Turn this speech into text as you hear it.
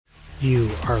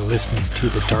You are listening to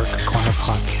the Dark Corner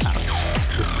Podcast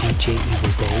with DJ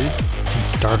Evil Dave and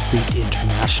Starfleet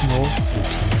International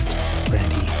Lieutenant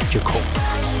Brandy Jacob.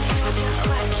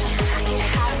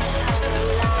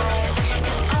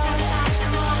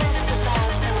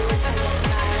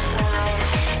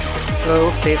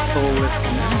 Hello, faithful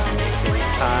listener. It is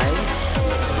I,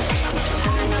 your host, DJ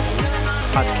Evil Dave,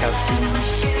 podcasting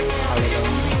all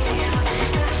alone.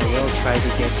 I will try to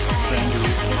get Brandy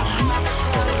on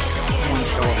for one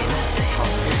show a month if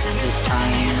possible. This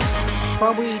time,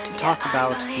 probably to talk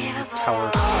about the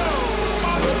Tower.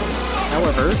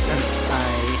 However, since I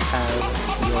have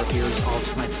your ears all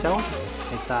to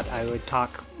myself, I thought I would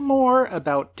talk more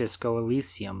about Disco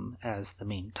Elysium as the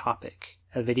main topic.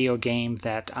 A video game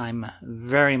that I'm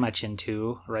very much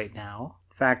into right now.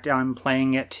 In fact, I'm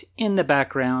playing it in the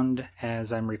background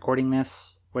as I'm recording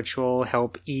this, which will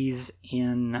help ease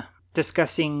in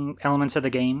discussing elements of the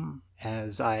game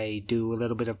as I do a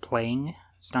little bit of playing.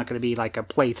 It's not going to be like a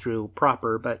playthrough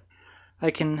proper, but I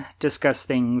can discuss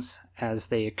things as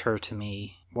they occur to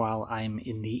me while I'm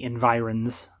in the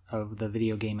environs of the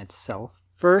video game itself.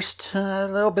 First, a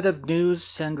little bit of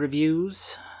news and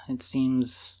reviews. It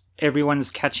seems everyone's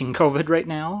catching COVID right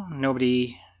now.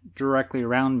 Nobody directly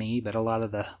around me, but a lot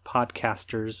of the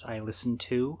podcasters I listen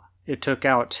to. It took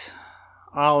out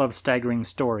all of Staggering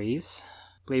Stories.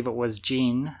 I believe it was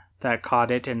Jean that caught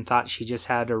it and thought she just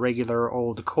had a regular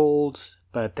old cold,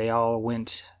 but they all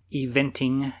went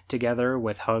eventing together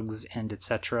with hugs and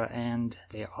etc., and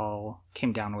they all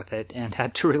came down with it and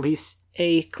had to release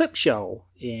a clip show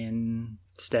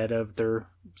instead of their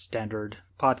standard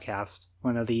podcast.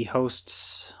 One of the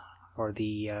hosts, or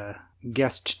the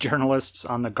guest journalists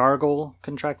on The Gargle,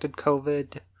 contracted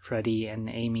COVID. Freddie and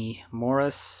Amy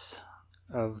Morris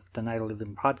of the Night of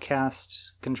Living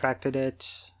podcast contracted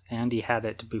it. Andy had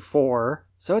it before,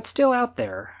 so it's still out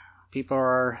there. People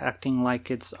are acting like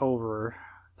it's over,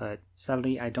 but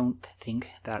sadly I don't think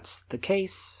that's the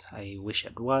case. I wish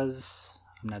it was.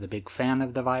 I'm not a big fan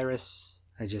of the virus.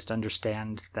 I just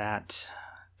understand that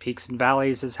peaks and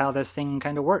valleys is how this thing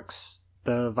kind of works.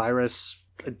 The virus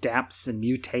adapts and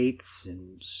mutates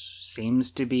and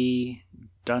seems to be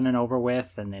done and over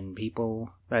with, and then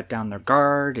people let down their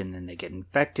guard, and then they get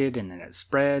infected, and then it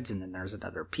spreads, and then there's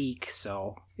another peak.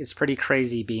 So it's pretty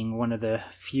crazy being one of the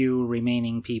few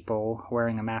remaining people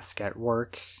wearing a mask at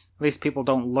work. At least people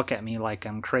don't look at me like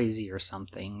I'm crazy or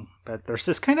something. But there's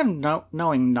this kind of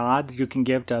knowing nod you can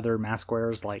give to other mask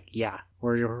wearers, like, yeah,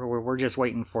 we're just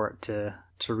waiting for it to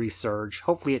resurge.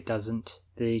 Hopefully it doesn't.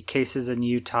 The cases in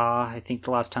Utah, I think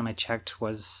the last time I checked,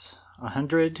 was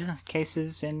 100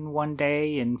 cases in one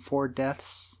day and 4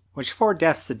 deaths. Which, 4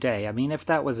 deaths a day, I mean, if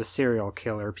that was a serial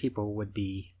killer, people would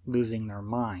be losing their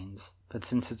minds. But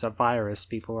since it's a virus,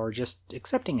 people are just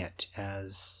accepting it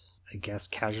as, I guess,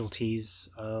 casualties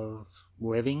of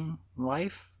living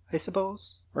life, I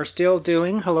suppose. We're still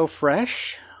doing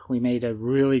HelloFresh. We made a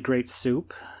really great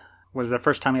soup. It was the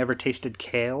first time I ever tasted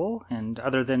kale, and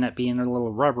other than it being a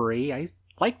little rubbery, I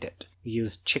liked it. We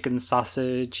used chicken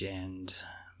sausage and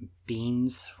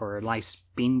beans for a nice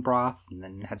bean broth, and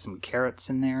then had some carrots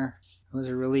in there. It was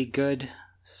a really good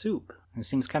soup. It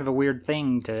seems kind of a weird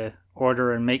thing to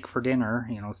order and make for dinner.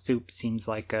 You know, soup seems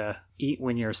like a eat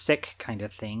when you're sick kind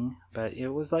of thing, but it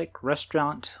was like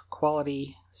restaurant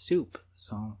quality soup.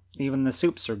 So even the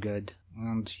soups are good.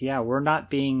 And yeah, we're not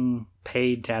being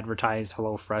paid to advertise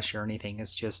HelloFresh or anything.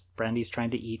 It's just Brandy's trying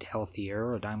to eat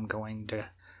healthier, and I'm going to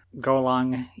go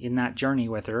along in that journey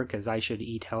with her because I should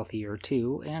eat healthier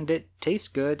too, and it tastes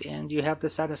good, and you have the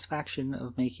satisfaction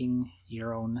of making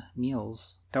your own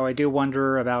meals. Though I do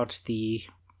wonder about the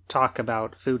talk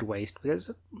about food waste,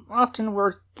 because often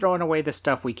we're throwing away the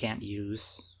stuff we can't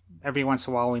use. Every once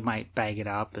in a while we might bag it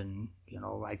up and, you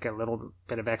know, like a little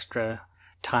bit of extra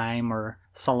thyme or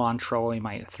cilantro we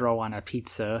might throw on a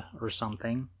pizza or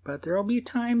something. But there'll be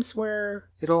times where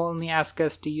it'll only ask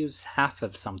us to use half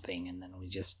of something, and then we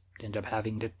just end up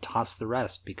having to toss the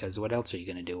rest, because what else are you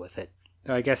going to do with it?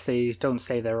 Though I guess they don't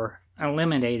say they're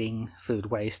eliminating food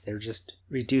waste, they're just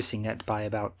reducing it by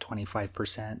about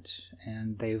 25%,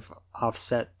 and they've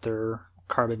offset their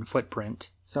carbon footprint.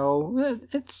 So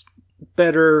it's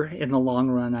better in the long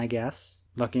run, I guess.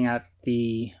 Looking at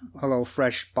the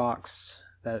HelloFresh box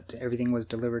that everything was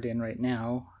delivered in right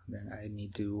now, then I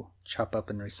need to chop up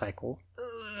and recycle.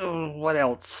 What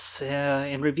else?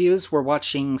 In reviews, we're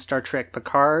watching Star Trek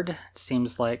Picard. It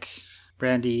seems like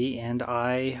Brandy and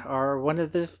I are one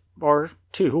of the, or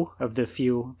two of the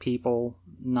few people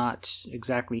not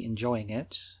exactly enjoying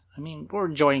it. I mean, we're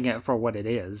enjoying it for what it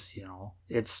is,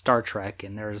 It's Star Trek,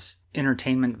 and there's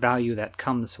entertainment value that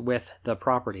comes with the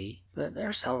property. But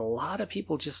there's a lot of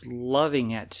people just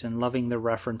loving it and loving the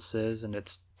references and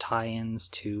its tie-ins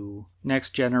to Next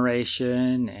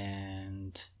Generation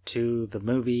and to the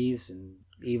movies and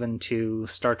even to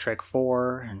Star Trek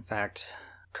IV. In fact,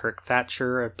 Kirk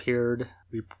Thatcher appeared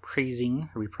reprising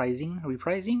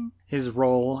his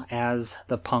role as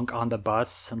the punk on the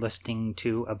bus listening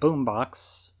to a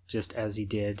boombox, just as he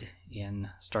did in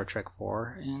Star Trek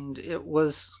IV, and it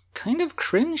was kind of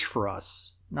cringe for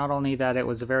us. Not only that it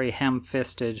was a very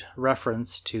ham-fisted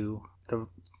reference to the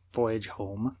voyage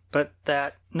home, but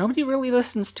that nobody really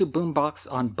listens to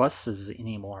boombox on buses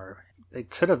anymore. They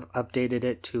could have updated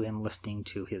it to him listening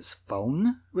to his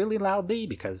phone really loudly,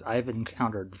 because I've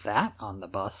encountered that on the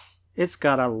bus. It's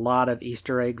got a lot of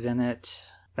Easter eggs in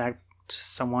it. In fact,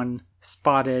 someone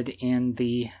spotted in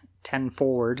the 10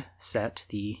 Forward set,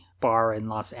 the bar in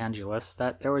Los Angeles,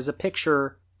 that there was a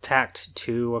picture tacked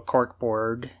to a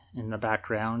corkboard in the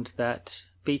background that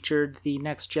featured the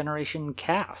Next Generation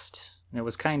cast. And it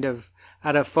was kind of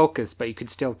out of focus, but you could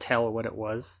still tell what it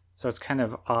was. So it's kind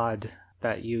of odd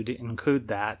that you'd include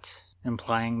that,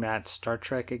 implying that Star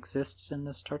Trek exists in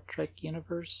the Star Trek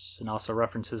universe, and also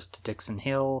references to Dixon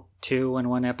Hill, too, in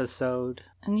one episode.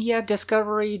 And yeah,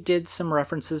 Discovery did some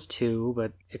references too,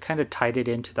 but it kind of tied it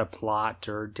into the plot,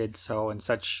 or did so in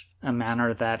such a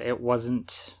manner that it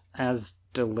wasn't as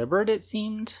deliberate, it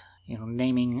seemed.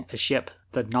 Naming a ship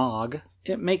the Nog.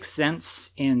 It makes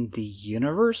sense in the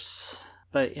universe,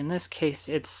 but in this case,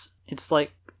 it's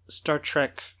like Star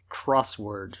Trek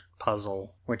crossword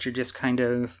puzzle, which you're just kind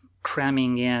of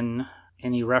cramming in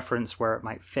any reference where it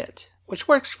might fit, which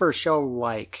works for a show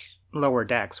like Lower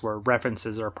Decks, where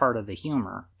references are part of the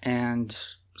humor. And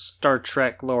Star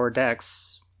Trek Lower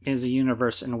Decks is a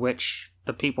universe in which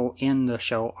the people in the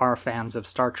show are fans of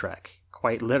Star Trek,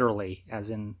 quite literally, as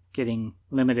in getting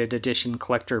limited edition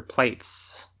collector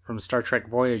plates from Star Trek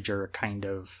Voyager kind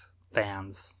of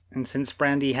fans. And since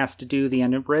Brandy has to do the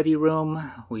Ready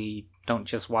Room, we don't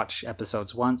just watch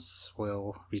episodes once,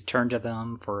 we'll return to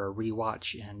them for a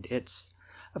rewatch, and it's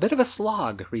a bit of a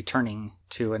slog returning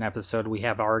to an episode we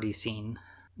have already seen.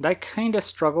 And I kind of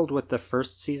struggled with the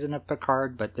first season of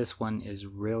Picard, but this one is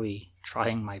really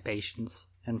trying my patience,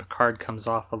 and Picard comes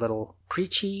off a little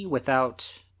preachy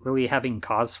without really having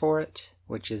cause for it,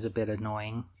 which is a bit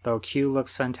annoying. Though Q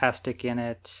looks fantastic in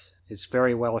it, it's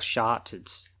very well shot,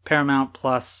 it's Paramount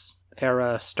Plus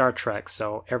era Star Trek,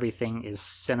 so everything is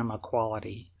cinema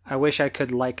quality. I wish I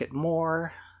could like it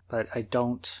more, but I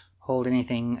don't hold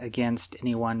anything against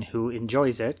anyone who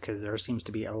enjoys it, because there seems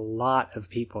to be a lot of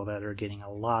people that are getting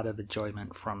a lot of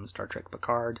enjoyment from Star Trek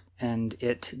Picard, and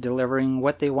it delivering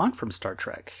what they want from Star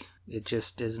Trek. It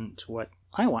just isn't what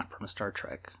I want from Star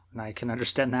Trek. And I can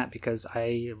understand that because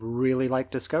I really like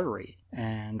Discovery,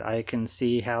 and I can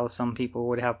see how some people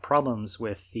would have problems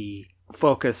with the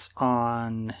focus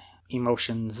on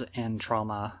emotions and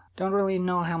trauma. Don't really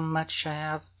know how much I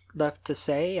have left to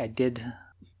say. I did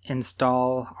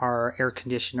install our air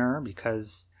conditioner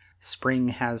because spring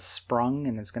has sprung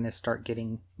and it's going to start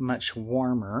getting much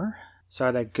warmer. So I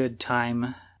had a good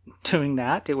time doing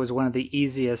that. It was one of the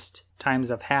easiest times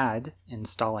I've had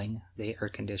installing the air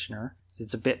conditioner.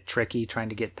 It's a bit tricky trying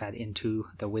to get that into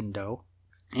the window.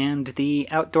 And the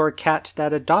outdoor cat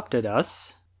that adopted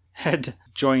us had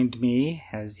joined me,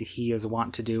 as he is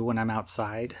wont to do when I'm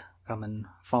outside, come and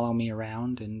follow me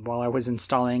around. And while I was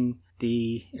installing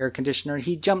the air conditioner,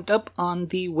 he jumped up on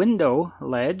the window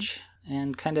ledge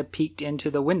and kind of peeked into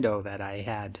the window that I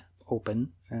had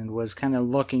open and was kind of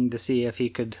looking to see if he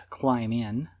could climb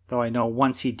in. Though I know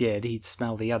once he did, he'd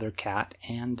smell the other cat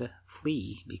and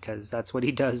flee, because that's what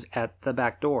he does at the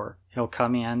back door. He'll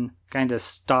come in, kind of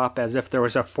stop as if there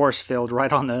was a force field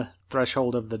right on the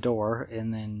threshold of the door,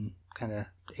 and then kind of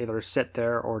either sit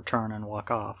there or turn and walk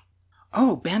off.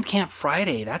 Oh, Bandcamp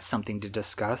Friday, that's something to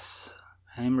discuss.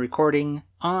 I'm recording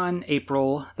on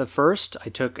April the 1st. I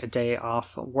took a day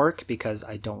off work because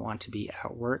I don't want to be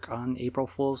at work on April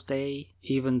Fool's Day.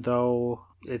 Even though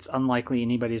it's unlikely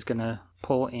anybody's going to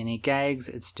pull any gags,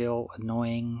 it's still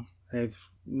annoying.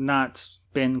 I've not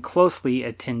been closely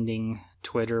attending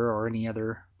Twitter or any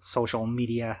other social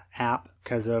media app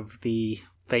because of the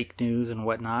fake news and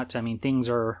whatnot. I mean, things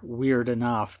are weird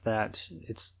enough that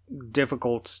it's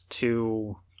difficult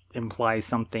to imply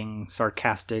something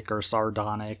sarcastic or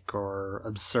sardonic or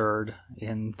absurd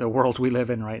in the world we live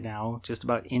in right now. Just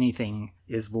about anything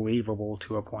is believable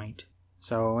to a point.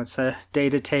 So it's a day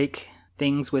to take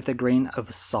things with a grain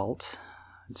of salt.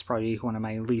 It's probably one of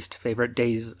my least favorite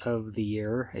days of the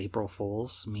year, April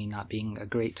Fools, me not being a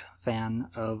great fan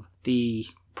of the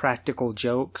practical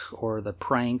joke or the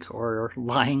prank or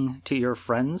lying to your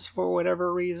friends for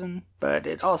whatever reason. But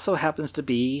it also happens to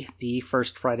be the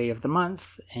first Friday of the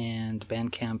month, and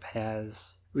Bandcamp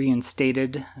has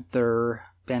reinstated their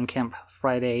Bandcamp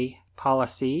Friday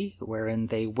policy, wherein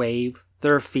they waive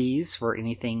their fees for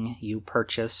anything you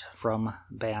purchase from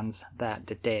bands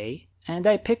that day. And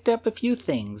I picked up a few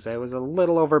things. I was a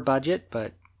little over budget,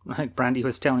 but like Brandy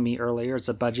was telling me earlier, it's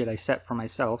a budget I set for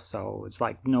myself, so it's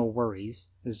like no worries.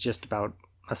 It's just about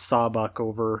a sawbuck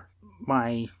over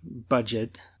my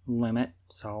budget limit,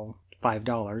 so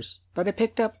 $5. But I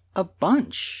picked up a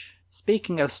bunch.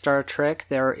 Speaking of Star Trek,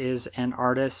 there is an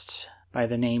artist by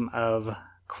the name of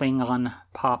Klingon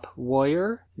Pop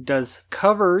Warrior, who does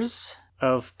covers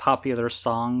of popular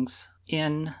songs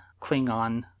in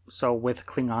Klingon, so with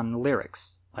Klingon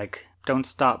lyrics, like Don't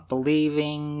Stop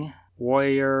Believing,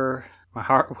 Warrior, My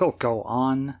Heart Will Go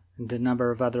On, and a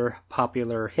number of other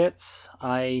popular hits.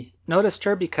 I noticed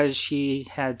her because she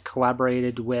had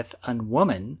collaborated with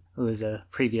Unwoman, who is a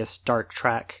previous Star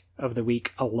Trek of the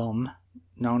Week alum,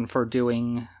 known for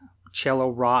doing cello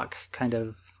rock, kind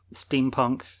of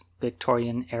steampunk,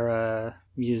 Victorian era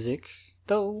music,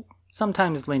 though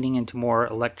sometimes leaning into more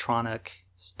electronic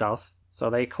stuff. So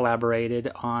they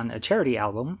collaborated on a charity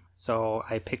album, so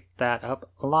I picked that up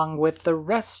along with the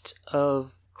rest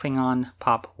of Klingon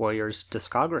Pop Warrior's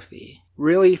discography.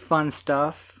 Really fun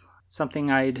stuff,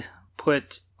 something I'd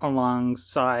put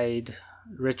alongside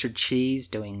Richard Cheese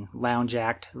doing lounge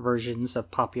act versions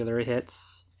of popular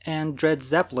hits, and Dred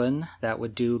Zeppelin that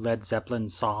would do Led Zeppelin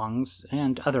songs,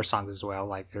 and other songs as well,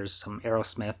 like there's some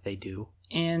Aerosmith they do,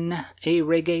 in a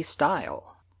reggae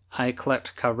style. I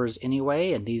collect covers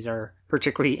anyway, and these are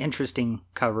particularly interesting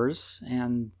covers,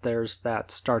 and there's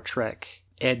that Star Trek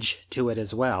edge to it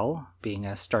as well, being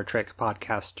a Star Trek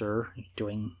podcaster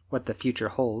doing what the future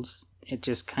holds. It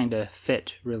just kind of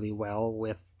fit really well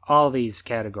with all these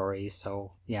categories,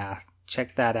 so yeah,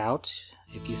 check that out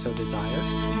if you so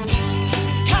desire.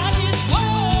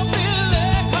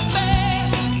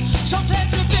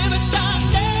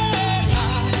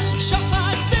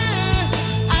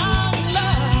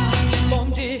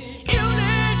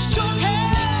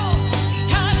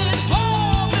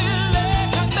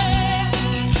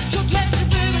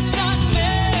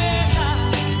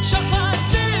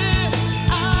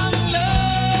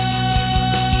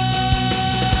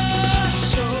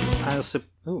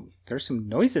 Ooh, there's some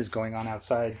noises going on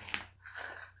outside.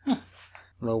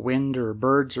 The wind or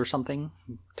birds or something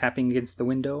tapping against the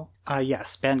window.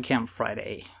 Yes, Bandcamp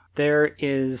Friday. There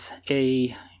is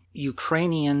a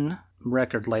Ukrainian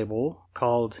record label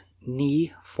called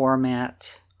NE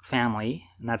Format Family,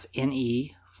 and that's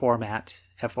NE Format,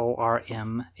 Format,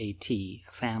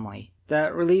 Family,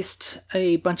 that released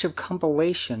a bunch of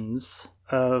compilations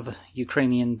of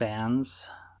Ukrainian bands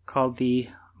called the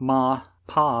Ma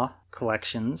Pa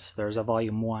collections. There's a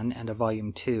volume 1 and a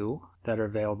volume 2 that are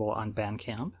available on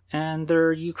Bandcamp. And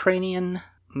they're Ukrainian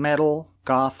metal,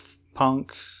 goth,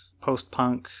 punk,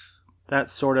 post-punk, that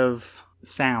sort of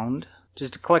sound.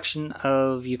 Just a collection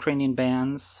of Ukrainian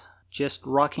bands just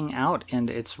rocking out, and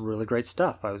it's really great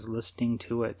stuff. I was listening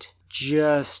to it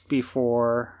just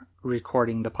before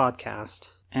recording the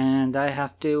podcast, and I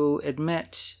have to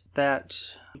admit that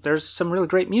there's some really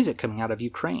great music coming out of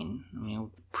Ukraine. I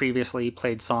mean, previously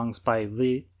played songs by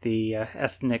the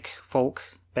ethnic folk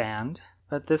band,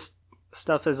 but this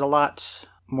stuff is a lot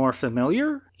more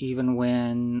familiar, even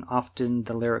when often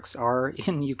the lyrics are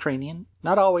in Ukrainian.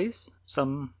 Not always,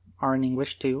 some are in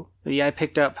English too. But yeah, I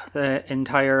picked up the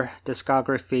entire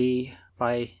discography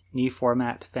by NE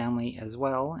Format Family as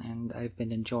well, and I've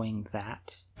been enjoying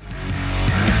that.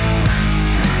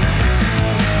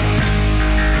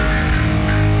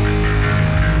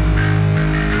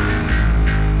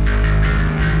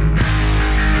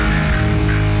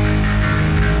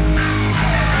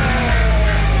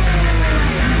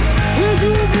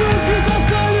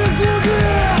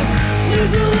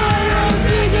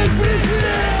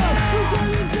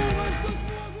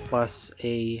 Plus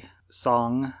a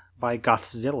song by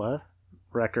Gothzilla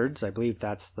Records, I believe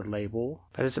that's the label.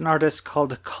 But it's an artist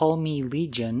called Call Me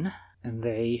Legion, and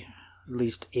they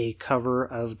released a cover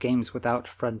of Games Without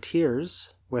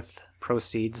Frontiers, with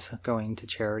proceeds going to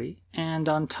charity. And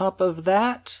on top of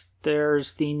that,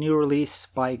 there's the new release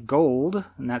by Gold,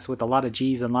 and that's with a lot of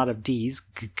G's and a lot of D's.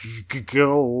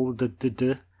 Gold.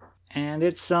 And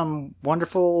it's some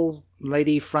wonderful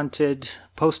lady-fronted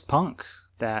post-punk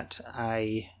that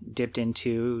I dipped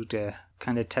into to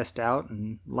kind of test out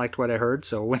and liked what I heard,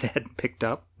 so went ahead and picked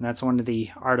up. And that's one of the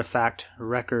Artifact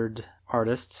record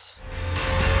artists.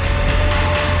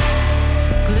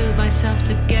 Glue myself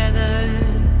together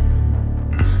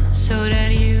so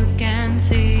that you can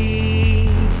see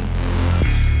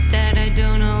that I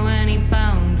don't know any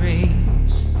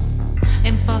boundaries,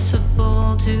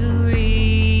 impossible to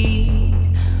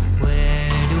read. Where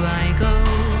do I go?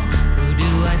 Who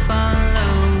do I follow?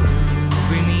 Who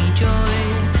bring me joy?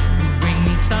 Who bring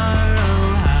me sorrow?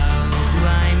 How do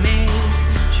I make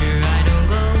sure I don't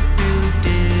go through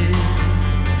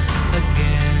this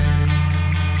again?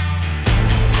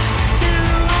 Do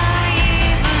I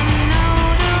even know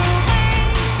the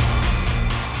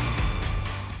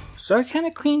way? So I kind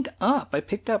of cleaned up. I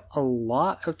picked up a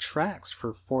lot of tracks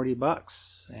for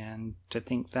 $40, and to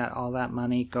think that all that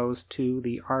money goes to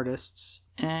the artists,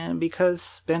 and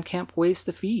because Bandcamp waives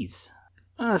the fees.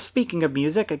 Speaking of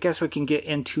music, I guess we can get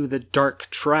into the dark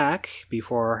track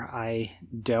before I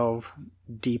delve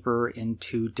deeper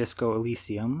into Disco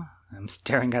Elysium. I'm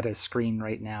staring at a screen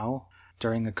right now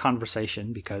during a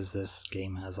conversation because this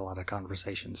game has a lot of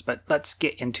conversations. But let's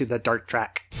get into the dark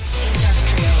track.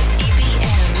 Industrial,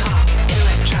 EBM, pop,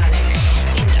 electronic,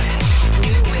 indie,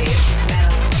 new wave,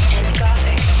 metal, and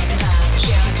gothic, lounge,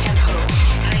 down tempo,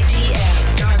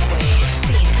 IDM, dark wave,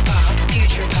 synth pop,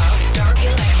 future pop, dark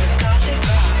electric, gothic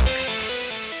rock.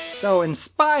 So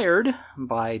inspired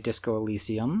by Disco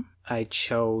Elysium, I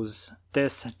chose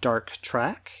this dark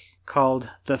track called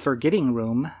The Forgetting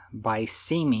Room by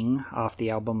Seeming off the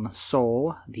album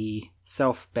Soul, the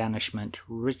Self-Banishment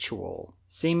Ritual.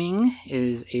 Seeming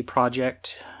is a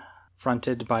project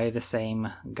fronted by the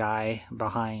same guy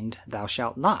behind Thou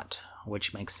Shalt Not,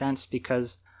 which makes sense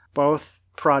because both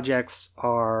projects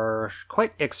are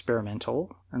quite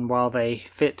experimental, and while they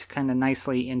fit kind of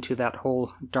nicely into that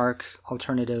whole dark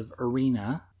alternative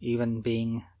arena, even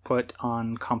being put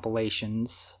on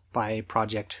compilations by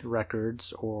Project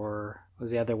Records, or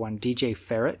was the other one, DJ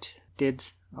Ferret did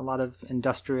a lot of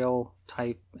industrial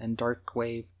type and dark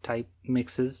wave type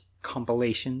mixes,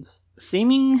 compilations.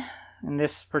 Seeming in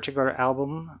this particular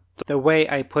album, the way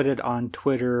I put it on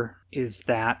Twitter is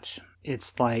that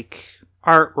it's like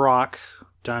art rock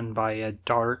done by a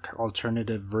dark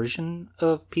alternative version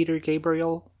of Peter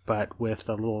Gabriel, but with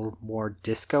a little more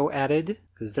disco added,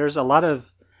 because there's a lot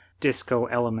of disco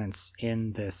elements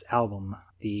in this album.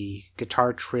 The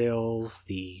guitar trills,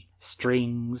 the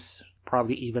strings,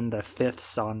 probably even the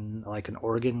fifths on like an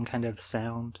organ kind of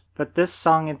sound. But this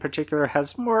song in particular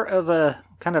has more of a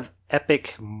kind of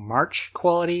epic march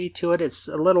quality to it. It's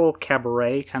a little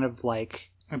cabaret, kind of like,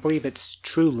 I believe it's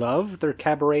True Love, their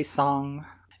cabaret song.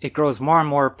 It grows more and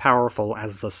more powerful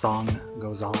as the song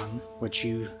goes on, which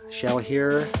you shall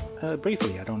hear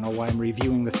briefly. I don't know why I'm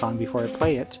reviewing the song before I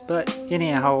play it, but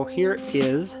anyhow, here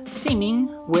is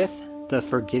Seeming with The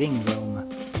Forgetting Room.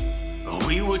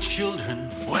 We were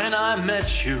children when I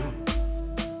met you,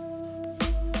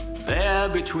 there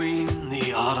between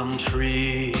the autumn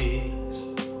trees.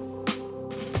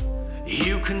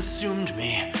 You consumed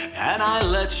me and I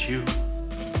let you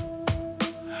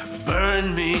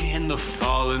burn me in the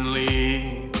fallen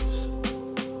leaves.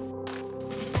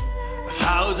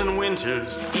 1,000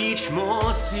 winters, each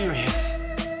more serious,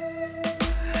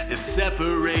 is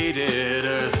separated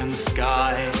earth and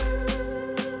sky.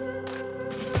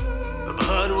 The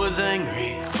blood was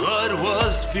angry, blood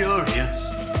was furious,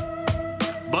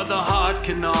 but the heart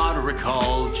cannot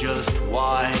recall just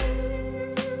why.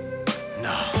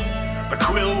 No, the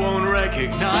quill won't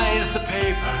recognize the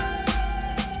paper.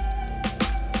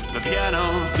 The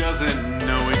piano doesn't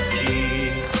know its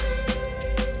keys.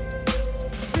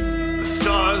 The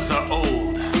stars are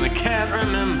old, they can't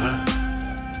remember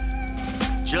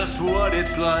just what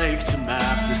it's like to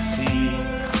map the seas.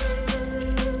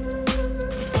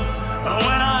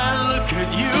 When I look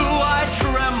at you, I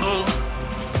tremble,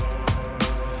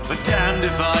 but damned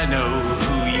if I know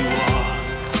who you are.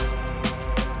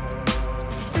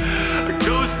 A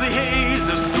ghostly haze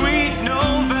of sweet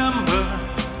November,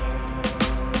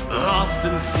 lost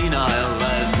and senile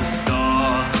as the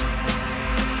stars.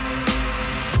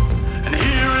 And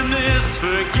here in this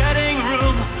forgetting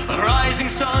room, a rising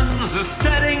sun's a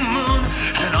setting moon,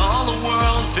 and all the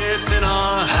world fits in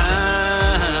our hands.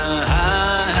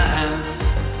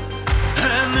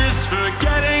 And this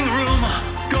forgetting room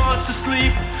goes to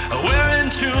sleep, we're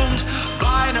entombed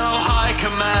by no high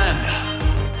command.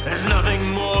 There's nothing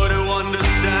more to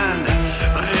understand,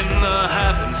 but in the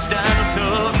happenstance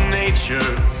of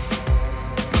nature,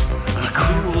 a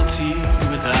cruelty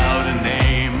without a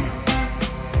name.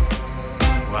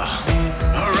 Well,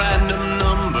 a random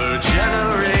number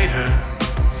generator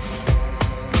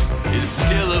is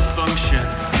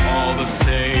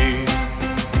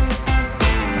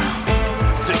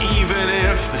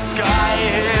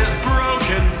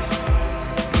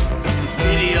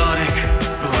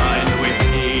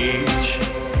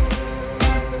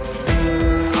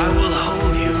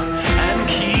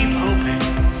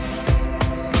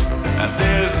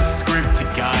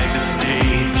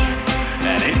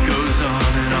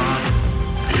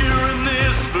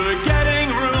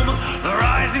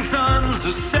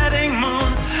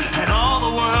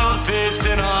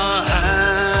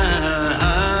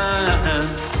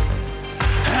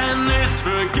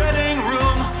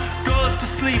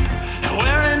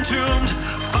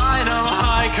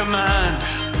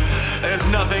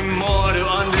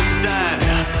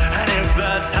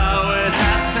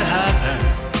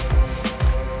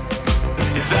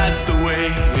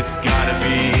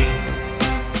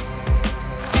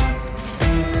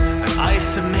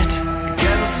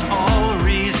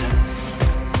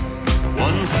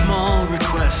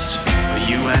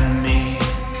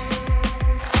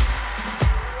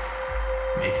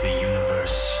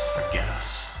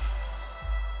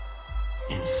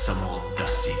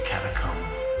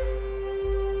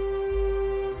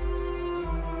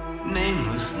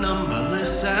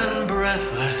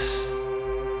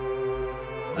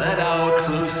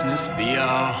closeness be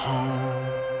our home.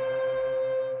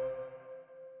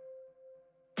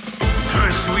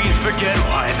 First we'd forget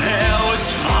why there was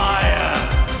fire,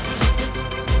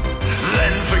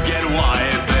 then forget why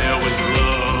there was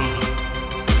love.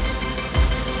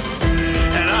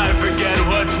 And I forget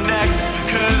what's next,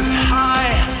 'cause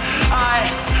I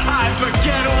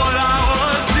forget what I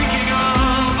was thinking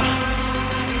of.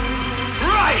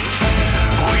 Right!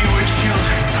 We were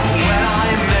children when I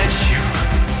met you,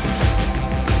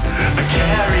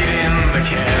 carried in the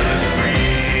careless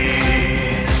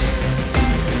breeze.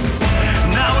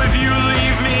 Now if you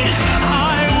leave me,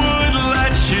 I would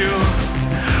let you.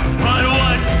 But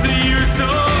what's the use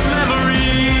of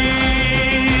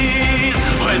memories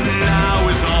when now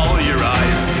is all your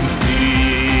eyes can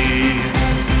see?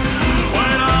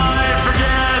 When I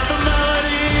forget the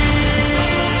melody.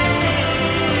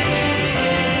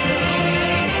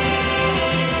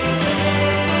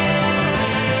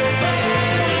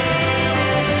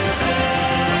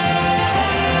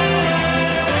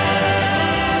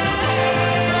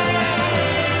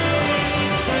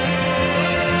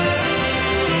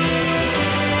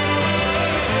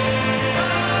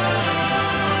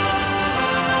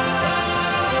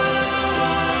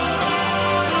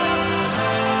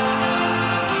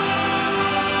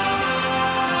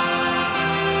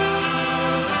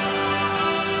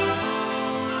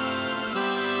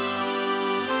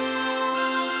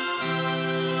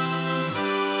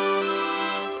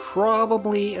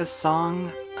 Probably a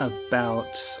song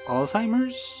about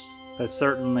Alzheimer's, but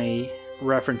certainly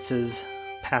references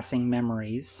passing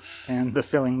memories and the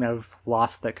feeling of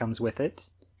loss that comes with it.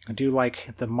 I do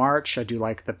like the march, I do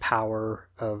like the power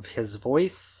of his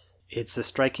voice. It's a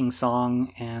striking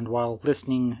song, and while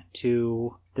listening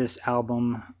to this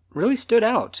album, really stood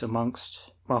out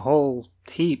amongst a whole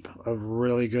heap of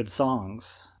really good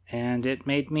songs. And it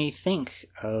made me think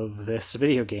of this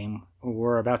video game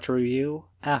we're about to review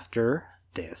after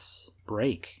this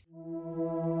break.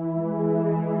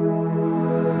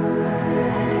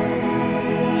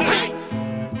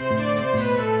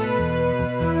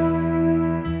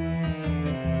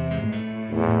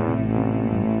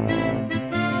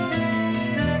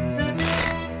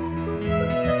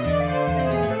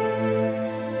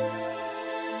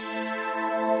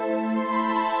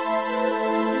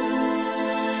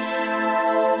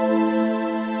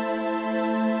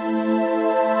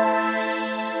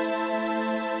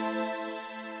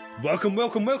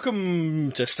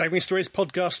 Welcome to Staggering Stories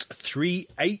Podcast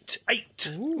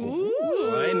 388. Ooh.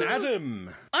 I'm Adam.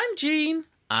 I'm Jean.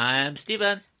 I'm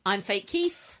Stephen. I'm Fake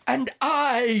Keith. And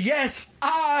I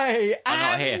I'm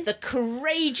not here. The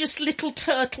courageous little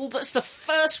turtle that's the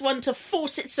first one to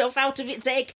force itself out of its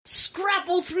egg,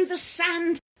 scrabble through the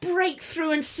sand, break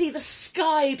through and see the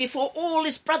sky before all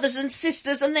his brothers and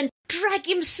sisters, and then drag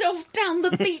himself down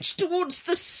the beach towards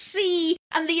the sea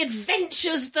and the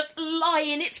adventures that lie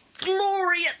in its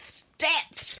glorious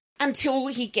depths, until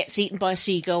he gets eaten by a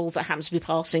seagull that happens to be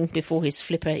passing before his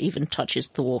flipper even touches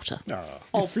the water.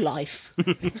 Of life.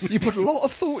 You put a lot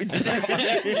of thought into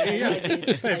that.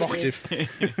 Very evocative.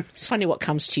 It's funny what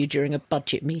comes to you during a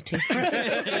budget meeting.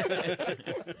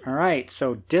 Alright,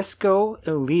 so Disco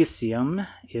Elysium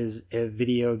is a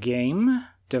video game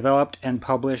developed and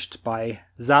published by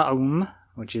Zaum,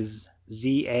 which is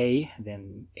Z-A,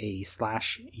 then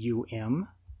A/U-M.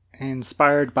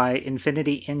 Inspired by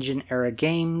Infinity Engine era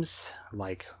games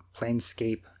like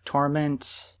Planescape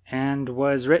Torment, and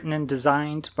was written and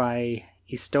designed by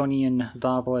Estonian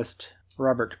novelist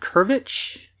Robert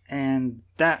Kurvich. And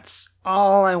that's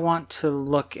all I want to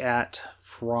look at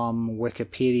from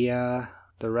Wikipedia.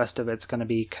 The rest of it's going to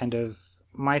be kind of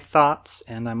my thoughts,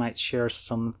 and I might share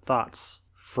some thoughts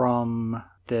from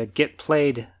the Get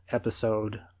Played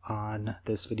episode on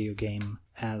this video game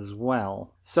as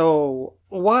well. So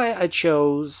why I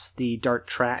chose the Dart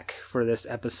track for this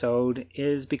episode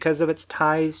is because of its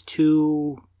ties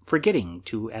to forgetting,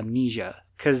 to amnesia.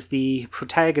 Because the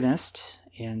protagonist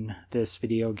in this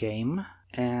video game,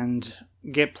 and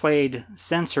Get Played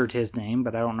censored his name,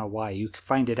 but I don't know why. You can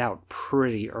find it out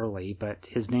pretty early, but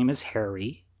his name is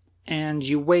Harry. And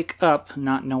you wake up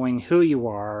not knowing who you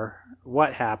are,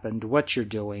 what happened, what you're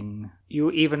doing.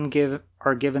 You even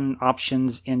are given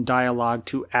options in dialogue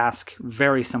to ask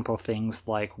very simple things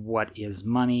like, what is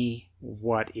money?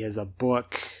 What is a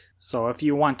book? So if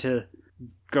you want to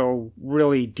go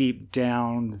really deep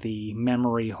down the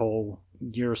memory hole,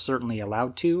 you're certainly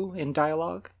allowed to in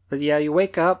dialogue. But yeah, you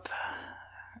wake up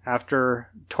after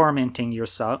tormenting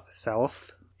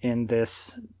yourself in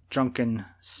this drunken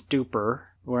stupor,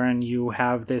 wherein you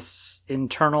have this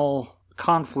internal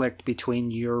conflict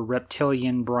between your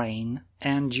reptilian brain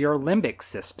and your limbic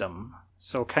system.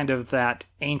 So kind of that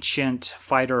ancient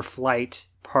fight or flight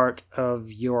part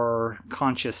of your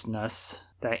consciousness,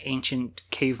 that ancient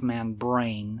caveman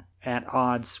brain at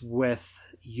odds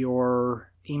with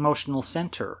your emotional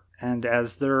center. And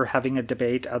as they're having a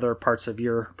debate, other parts of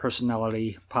your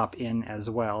personality pop in as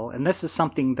well. And this is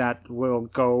something that will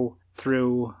go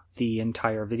through the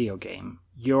entire video game.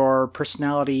 Your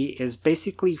personality is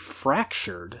basically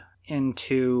fractured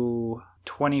into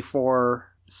 24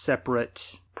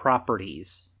 separate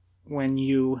properties. When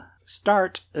you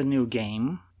start a new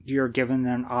game, you're given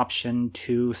an option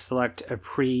to select a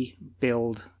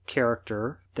pre-build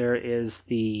character. There is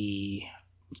the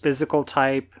physical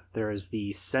type, there is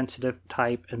the sensitive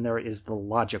type, and there is the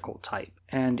logical type.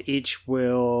 And each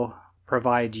will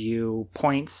provide you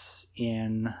points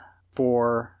in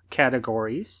 4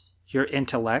 categories. Your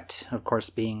intellect, of course,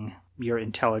 being your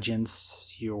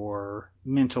intelligence, your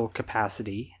mental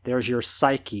capacity. There's your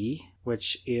psyche,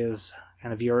 which is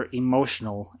kind of your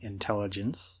emotional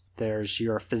intelligence. There's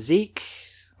your physique,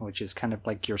 which is kind of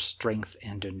like your strength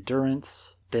and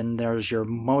endurance. Then there's your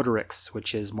motorics,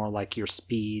 which is more like your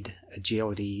speed,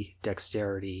 agility,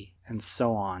 dexterity, and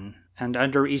so on. And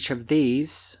under each of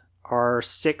these are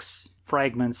 6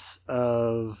 fragments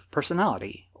of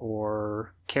personality,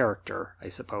 or character, I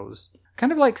suppose.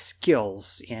 Kind of like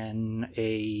skills in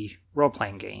a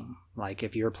role-playing game. Like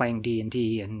if you were playing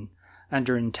D&D and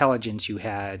under intelligence you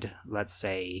had, let's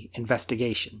say,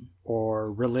 investigation,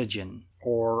 or religion,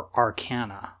 or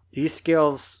arcana. These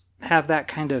skills have that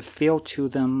kind of feel to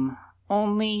them,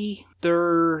 only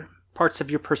they're parts of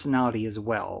your personality as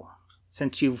well.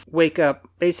 Since you wake up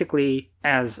basically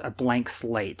as a blank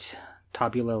slate,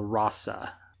 tabula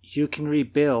rasa, you can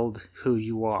rebuild who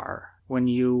you are. When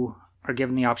you are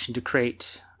given the option to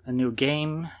create a new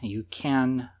game, you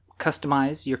can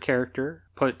customize your character,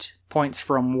 put points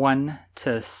from 1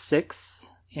 to 6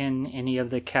 in any of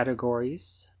the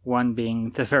categories, 1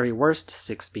 being the very worst,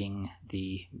 6 being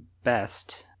the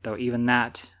best, though even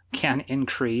that can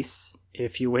increase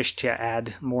if you wish to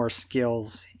add more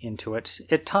skills into it.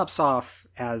 It tops off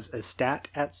as a stat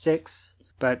at 6,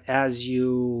 but as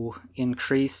you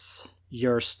increase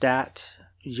your stat,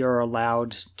 you're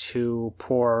allowed to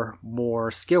pour more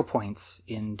skill points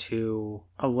into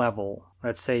a level.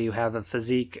 Let's say you have a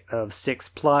physique of 6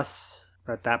 plus,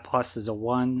 but that plus is a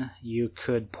 1. You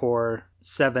could pour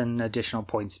 7 additional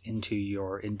points into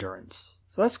your endurance.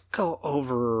 So let's go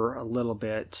over a little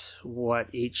bit what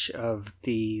each of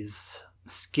these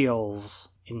skills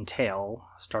entail,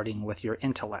 starting with your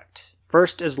intellect.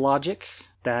 First is logic.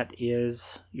 That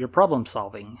is your problem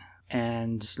solving.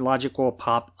 And logic will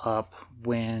pop up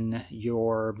when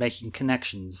you're making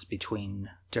connections between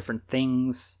different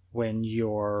things, when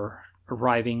you're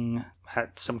arriving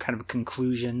at some kind of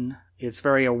conclusion. It's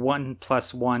very a 1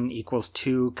 + 1 =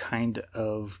 2 kind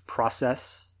of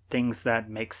process. Things that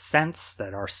make sense,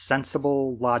 that are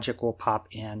sensible, logic will pop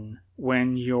in.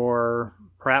 When you're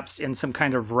perhaps in some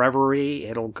kind of reverie,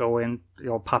 it'll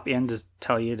pop in to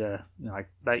tell you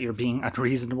that you're being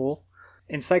unreasonable.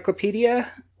 Encyclopedia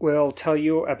will tell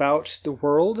you about the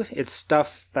world. It's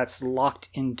stuff that's locked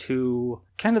into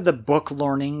kind of the book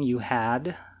learning you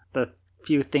had, the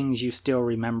few things you still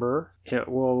remember. It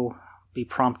will be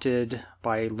prompted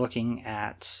by looking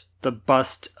at the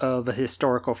bust of a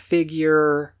historical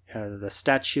figure, the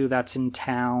statue that's in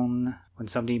town, when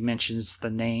somebody mentions the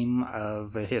name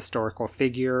of a historical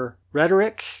figure.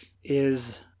 Rhetoric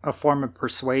is a form of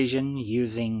persuasion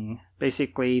using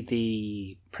basically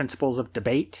the principles of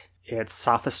debate. It's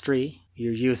sophistry.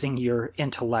 You're using your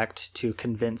intellect to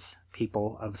convince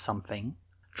people of something.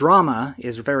 Drama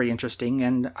is very interesting,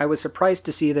 and I was surprised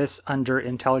to see this under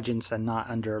intelligence and not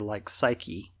under,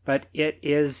 psyche. But it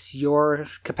is your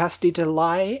capacity to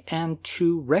lie and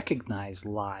to recognize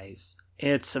lies.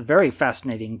 It's a very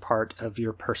fascinating part of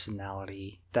your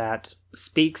personality that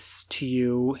speaks to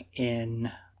you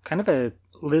in kind of a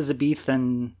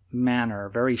Elizabethan manner,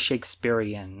 very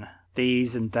Shakespearean.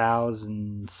 These and thous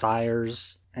and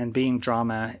sires. And being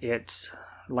drama, it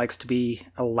likes to be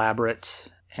elaborate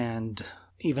and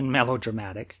even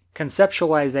melodramatic.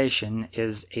 Conceptualization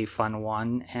is a fun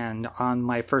one, and on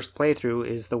my first playthrough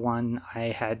is the one I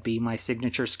had be my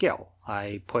signature skill.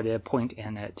 I put a point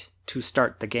in it to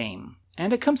start the game.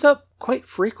 And it comes up quite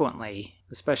frequently,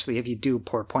 especially if you do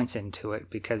pour points into it,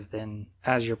 because then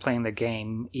as you're playing the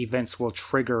game, events will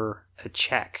trigger a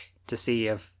check to see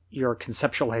if your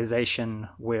conceptualization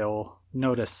will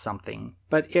notice something.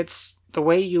 But it's the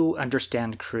way you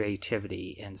understand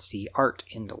creativity and see art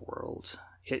in the world.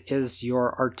 It is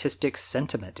your artistic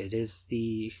sentiment. It is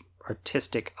the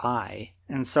artistic eye.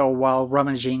 And so while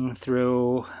rummaging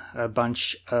through a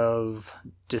bunch of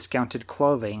discounted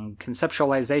clothing,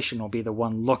 conceptualization will be the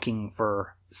one looking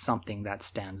for something that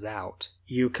stands out.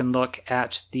 You can look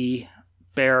at the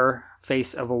bare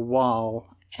face of a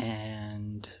wall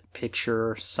and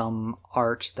picture some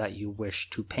art that you wish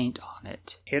to paint on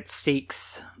it. It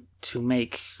seeks to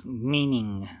make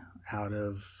meaning out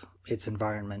of its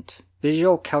environment.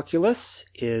 Visual calculus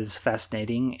is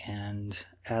fascinating, and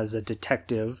as a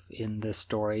detective in this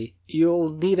story,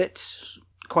 you'll need it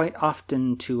quite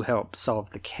often to help solve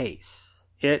the case.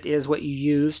 It is what you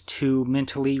use to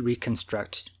mentally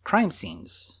reconstruct crime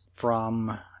scenes,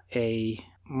 from a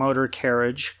motor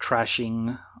carriage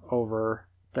crashing over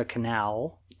the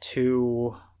canal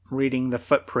to reading the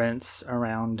footprints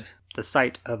around the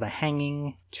site of a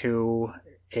hanging to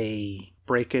a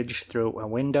breakage through a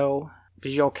window.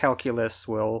 Visual calculus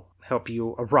will help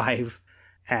you arrive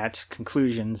at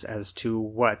conclusions as to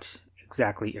what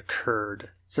exactly occurred.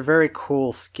 It's a very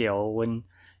cool skill. When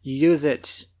you use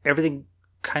it, everything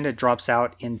kind of drops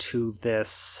out into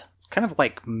this kind of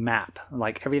like map.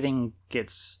 Like everything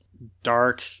gets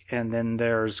dark, and then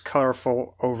there's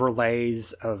colorful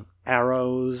overlays of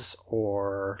arrows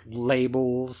or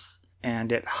labels,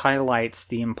 and it highlights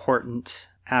the important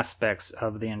aspects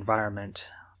of the environment.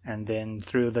 And then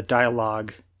through the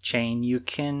dialogue chain, you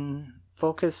can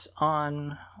focus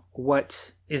on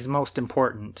what is most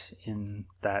important in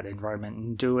that environment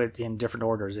and do it in different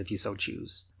orders if you so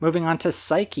choose. Moving on to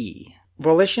psyche.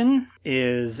 Volition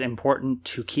is important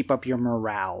to keep up your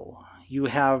morale. You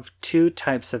have two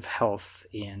types of health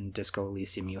in Disco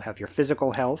Elysium. You have your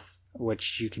physical health,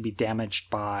 which you can be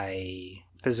damaged by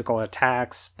physical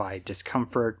attacks, by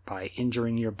discomfort, by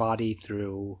injuring your body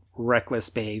through reckless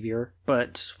behavior.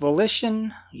 But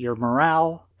volition, your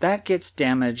morale, that gets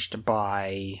damaged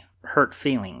by hurt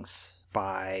feelings,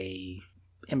 by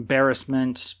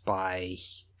embarrassment, by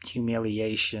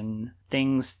humiliation.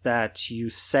 Things that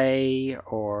you say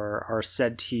or are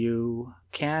said to you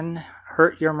can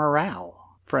hurt your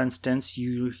morale. For instance,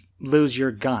 you lose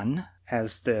your gun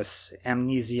as this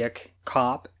amnesiac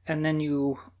cop, and then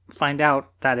you find out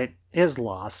that it is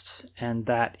lost and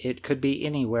that it could be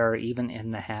anywhere, even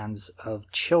in the hands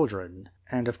of children.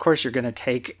 And of course you're going to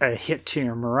take a hit to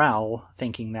your morale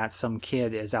thinking that some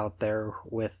kid is out there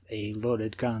with a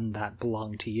loaded gun that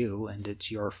belonged to you and it's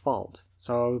your fault.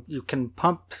 So you can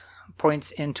pump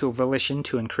points into volition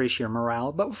to increase your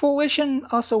morale, but volition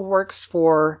also works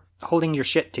for holding your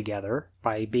shit together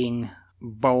by being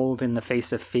bold in the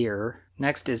face of fear.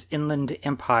 Next is Inland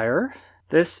Empire.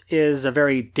 This is a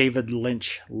very David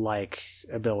Lynch-like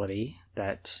ability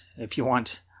that if you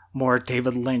want more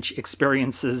David Lynch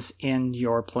experiences in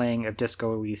your playing of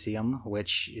Disco Elysium,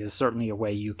 which is certainly a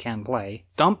way you can play,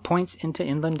 dump points into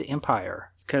Inland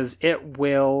Empire, because it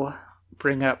will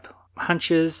bring up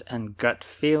hunches and gut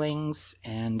feelings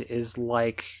and is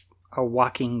like a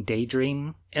walking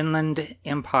daydream. Inland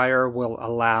Empire will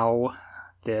allow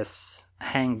this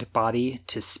hanged body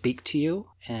to speak to you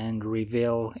and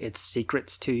reveal its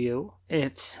secrets to you.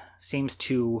 It seems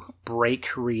to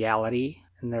break reality,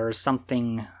 and there is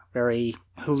something very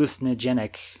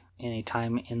hallucinogenic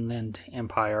anytime Inland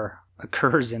Empire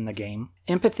occurs in the game.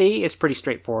 Empathy is pretty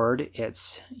straightforward.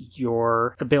 It's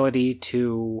your ability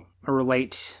to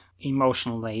relate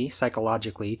emotionally,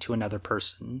 psychologically to another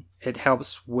person. It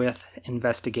helps with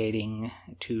investigating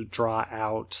to draw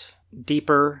out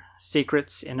deeper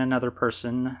secrets in another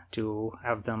person, to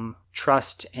have them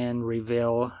trust and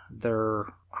reveal their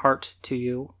heart to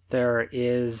you. There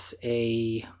is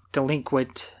a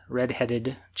delinquent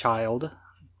red-headed child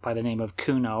by the name of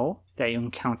Kuno that you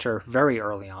encounter very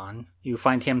early on. You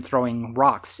find him throwing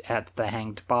rocks at the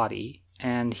hanged body,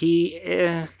 and he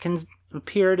can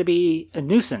appear to be a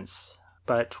nuisance,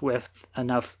 but with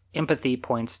enough empathy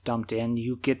points dumped in,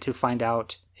 you get to find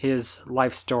out his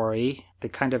life story, the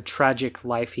kind of tragic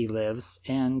life he lives,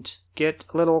 and get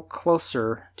a little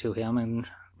closer to him and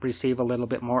receive a little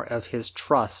bit more of his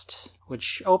trust,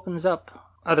 which opens up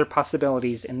other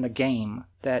possibilities in the game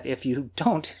that if you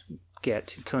don't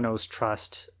get Kuno's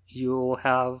trust, you'll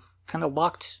have kind of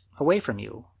locked away from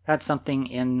you. That's something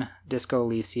in Disco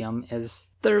Elysium is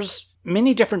there's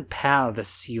many different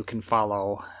paths you can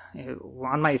follow.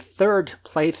 On my third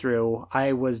playthrough,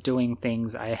 I was doing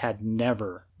things I had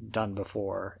never done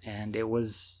before, and it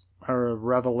was a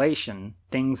revelation.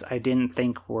 Things I didn't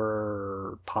think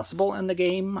were possible in the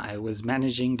game, I was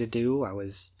managing to do. I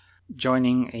was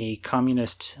joining a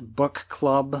communist book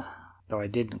club, though I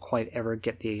didn't quite ever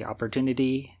get the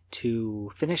opportunity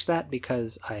to finish that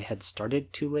because I had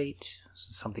started too late.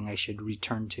 Something I should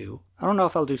return to. I don't know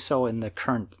if I'll do so in the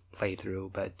current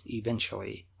playthrough, but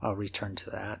eventually. I'll return to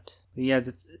that. Yeah,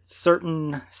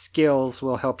 certain skills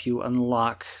will help you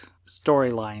unlock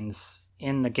storylines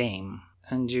in the game,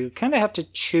 and you kind of have to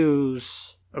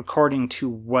choose according to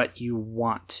what you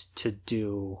want to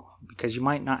do, because you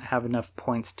might not have enough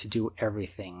points to do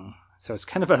everything. So it's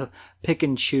kind of a pick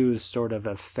and choose sort of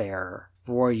affair.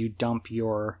 Before you dump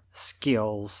your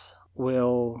skills,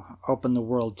 will open the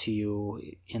world to you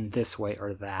in this way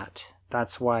or that.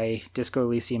 That's why Disco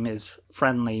Elysium is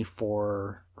friendly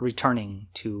for returning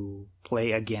to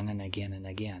play again and again and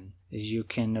again. As you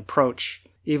can approach,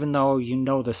 even though you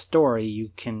know the story,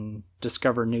 you can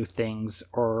discover new things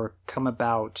or come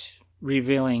about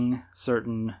revealing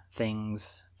certain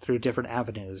things through different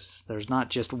avenues. There's not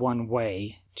just one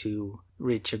way to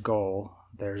reach a goal.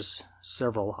 There's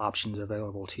several options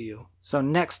available to you. So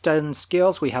next in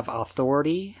skills, we have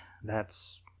Authority.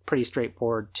 That's pretty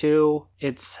straightforward too.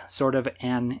 It's sort of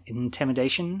an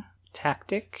intimidation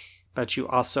tactic, but you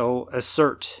also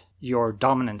assert your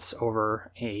dominance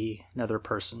over another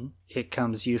person. It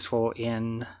comes useful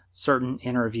in certain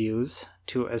interviews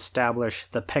to establish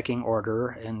the pecking order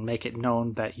and make it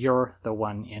known that you're the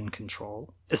one in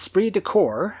control. Esprit de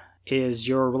corps is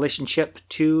your relationship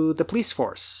to the police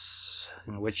force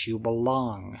in which you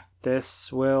belong.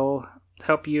 This will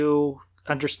help you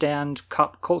understand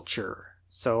cop culture.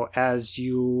 So as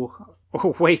you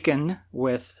awaken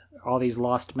with all these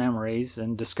lost memories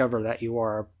and discover that you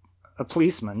are a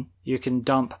policeman, you can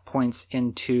dump points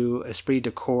into Esprit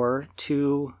de Corps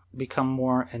to become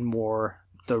more and more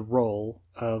the role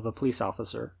of a police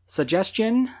officer.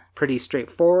 Suggestion, pretty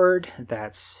straightforward.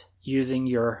 That's using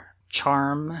your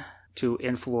charm to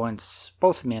influence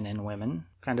both men and women.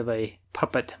 Kind of a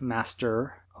puppet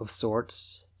master of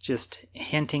sorts. Just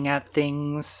hinting at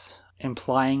things,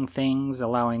 implying things,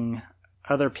 allowing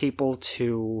other people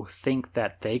to think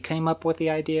that they came up with the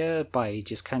idea by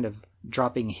just kind of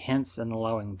dropping hints and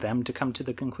allowing them to come to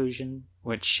the conclusion,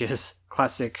 which is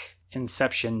classic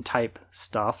Inception type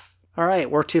stuff.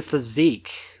 Alright, we're to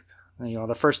physique.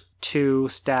 The first 2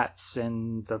 stats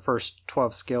and the first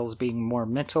 12 skills being more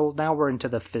mental. Now we're into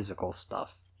the physical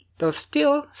stuff. Though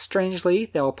still, strangely,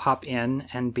 they'll pop in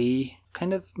and be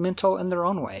kind of mental in their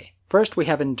own way. First, we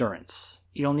have endurance.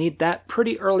 You'll need that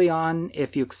pretty early on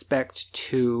if you expect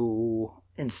to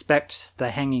inspect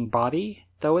the hanging body,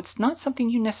 though it's not something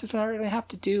you necessarily have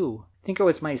to do. I think it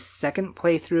was my second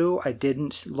playthrough. I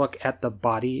didn't look at the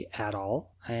body at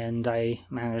all, and I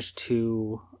managed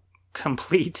to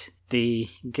complete the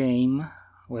game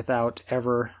without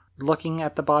ever looking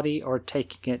at the body or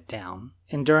taking it down.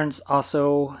 Endurance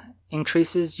also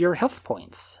increases your health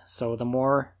points, so the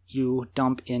more you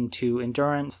dump into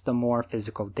endurance, the more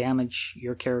physical damage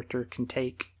your character can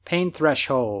take. Pain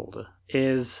threshold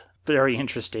is very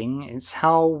interesting. It's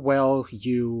how well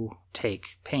you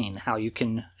take pain, how you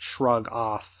can shrug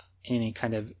off any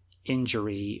kind of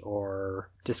injury or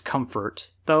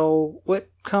discomfort. Though what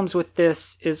comes with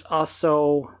this is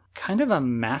also kind of a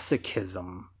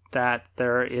masochism, that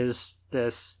there is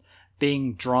this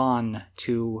being drawn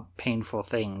to painful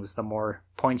things. The more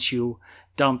points you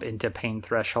dump into pain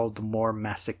threshold, the more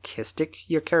masochistic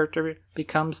your character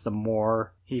becomes, the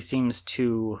more he seems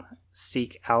to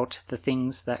seek out the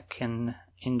things that can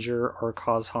injure or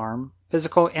cause harm.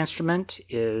 Physical instrument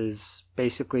is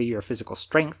basically your physical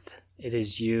strength. It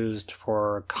is used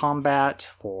for combat,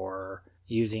 for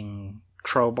using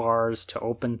crowbars to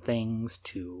open things,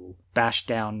 to bash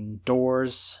down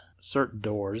doors, certain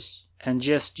doors, and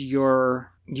just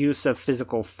your use of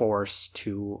physical force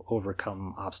to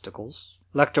overcome obstacles.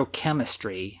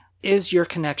 Electrochemistry is your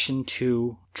connection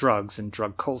to drugs and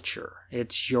drug culture.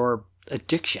 It's your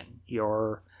addiction,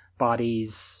 your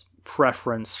body's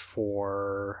preference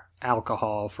for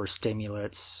alcohol, for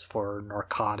stimulants, for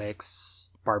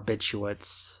narcotics,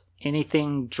 barbiturates.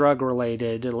 Anything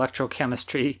drug-related,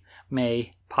 electrochemistry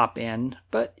may pop in,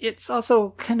 but it's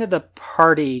also kind of the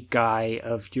party guy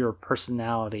of your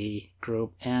personality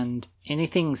group, and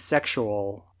anything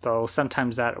sexual, though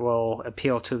sometimes that will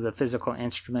appeal to the physical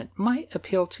instrument, might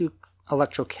appeal to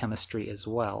electrochemistry as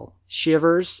well.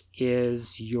 Shivers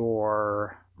is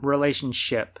your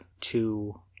relationship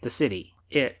to the city.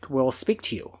 It will speak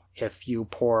to you if you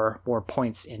pour more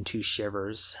points into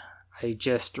Shivers. I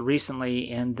just recently,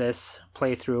 in this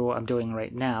playthrough I'm doing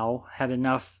right now, had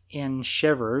enough in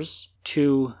Shivers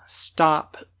to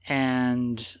stop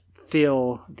and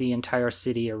feel the entire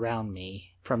city around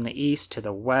me. From the east to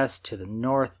the west, to the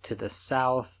north, to the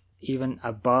south, even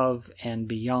above and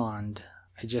beyond.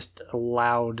 I just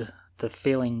allowed the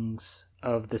feelings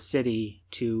of the city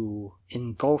to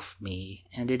engulf me,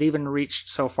 and it even reached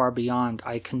so far beyond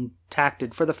I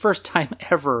contacted, for the first time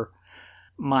ever,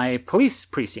 my police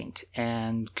precinct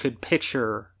and could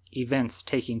picture events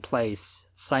taking place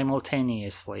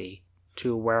simultaneously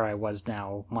to where I was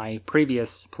now, my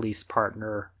previous police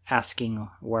partner asking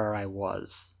where I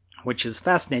was. Which is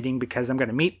fascinating because I'm going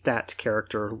to meet that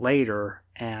character later,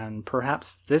 and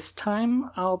perhaps this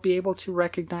time I'll be able to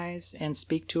recognize and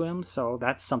speak to him, so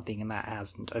that's something that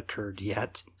hasn't occurred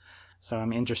yet. So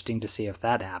I'm interested to see if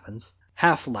that happens.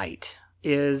 Half-light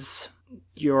is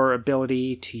your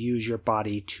ability to use your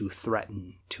body to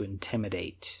threaten, to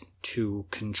intimidate, to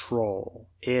control.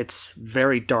 It's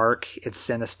very dark, it's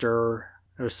sinister.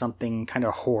 There's something kind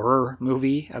of horror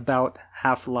movie about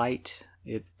Half-light.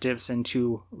 It dips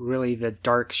into really the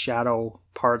dark shadow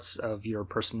parts of your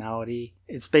personality.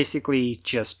 It's basically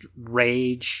just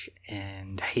rage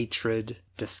and hatred,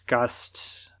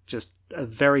 disgust, just a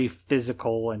very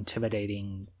physical,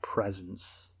 intimidating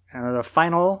presence. And the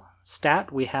final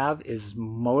stat we have is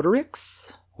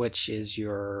Motorix, which is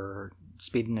your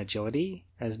speed and agility,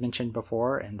 as mentioned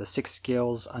before. And the 6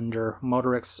 skills under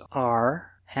Motorix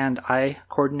are hand-eye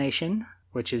coordination,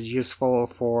 which is useful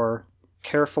for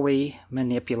carefully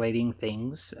manipulating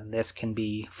things, and this can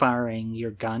be firing your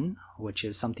gun, which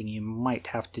is something you might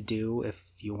have to do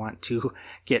if you want to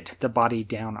get the body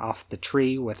down off the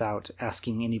tree without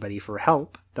asking anybody for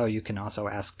help, though you can also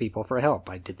ask people for help.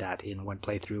 I did that in one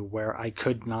playthrough where I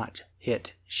could not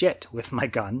hit shit with my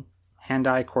gun.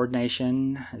 Hand-eye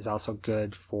coordination is also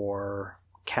good for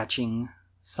catching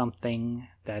something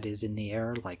that is in the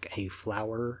air, like a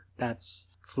flower that's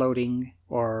floating,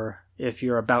 or if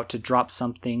you're about to drop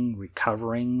something,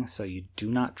 recovering so you do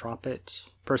not drop it.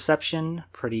 Perception,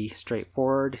 pretty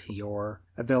straightforward. Your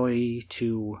ability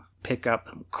to pick up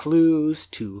clues,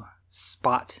 to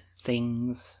spot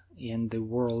things in the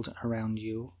world around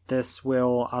you. This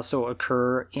will also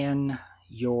occur in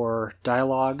your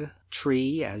dialogue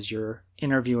tree as you're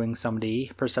interviewing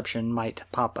somebody. Perception might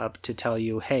pop up to tell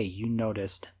you, hey, you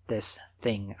noticed this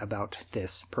thing about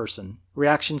this person.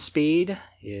 Reaction speed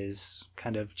is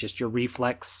kind of just your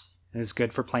reflex. It's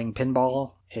good for playing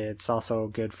pinball. It's also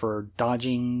good for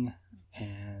dodging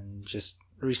and just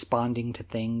responding to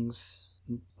things,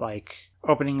 like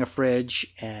opening a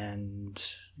fridge and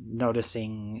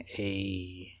noticing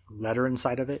a letter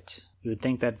inside of it. You would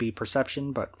think that'd be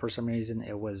perception, but for some reason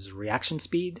it was reaction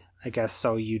speed. I guess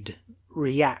so you'd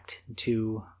react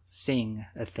to seeing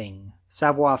a thing.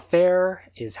 Savoir-faire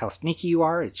is how sneaky you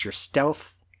are. It's your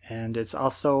stealth, and it's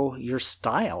also your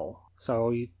style. So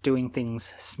you're doing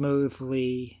things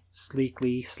smoothly,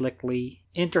 sleekly, slickly.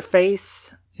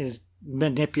 Interface is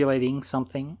manipulating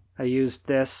something. I used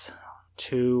this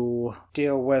to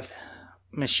deal with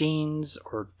machines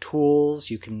or tools.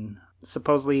 You can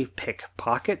supposedly pick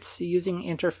pockets using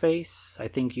interface. I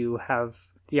think you have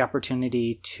the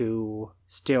opportunity to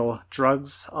steal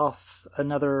drugs off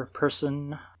another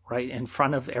person right in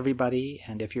front of everybody,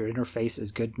 and if your interface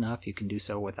is good enough, you can do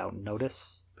so without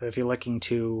notice. But if you're looking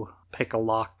to pick a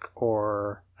lock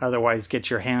or otherwise get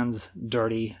your hands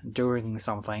dirty doing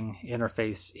something,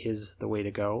 interface is the way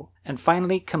to go. And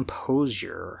finally,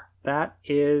 composure. That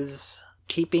is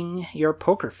keeping your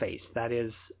poker face. That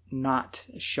is not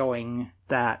showing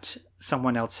that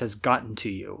someone else has gotten to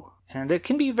you. And it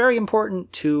can be very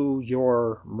important to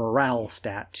your morale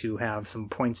stat to have some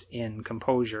points in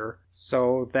composure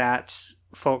so that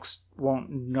folks won't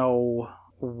know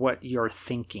what you're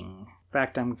thinking. In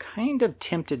fact, I'm kind of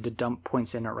tempted to dump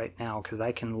points in it right now because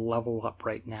I can level up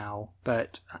right now.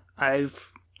 But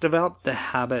I've developed the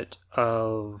habit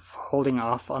of holding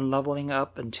off on leveling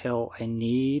up until I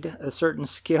need a certain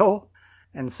skill.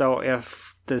 And so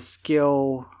if the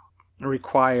skill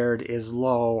required is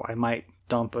low, I might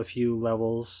dump a few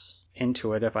levels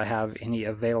into it if I have any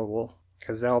available,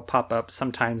 because they'll pop up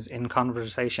sometimes in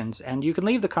conversations, and you can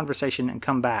leave the conversation and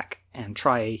come back and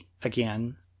try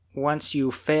again. Once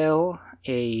you fail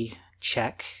a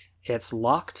check, it's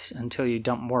locked until you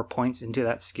dump more points into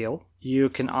that skill. You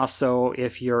can also,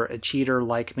 if you're a cheater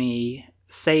like me,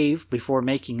 save before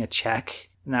making a check,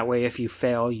 and that way if you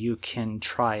fail, you can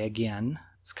try again.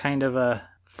 It's kind of a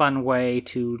fun way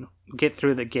to get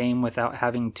through the game without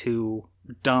having to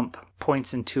dump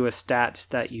points into a stat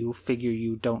that you figure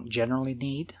you don't generally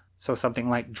need. So something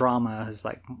like drama is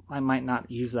like, I might not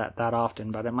use that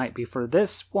often, but it might be for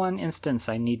this one instance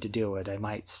I need to do it. I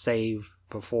might save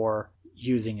before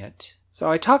using it.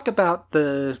 So I talked about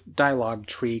the dialogue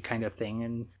tree kind of thing,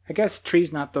 and I guess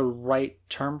tree's not the right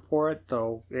term for it,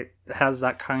 though it has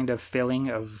that kind of feeling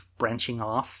of branching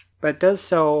off. But it does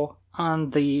so on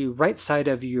the right side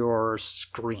of your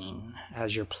screen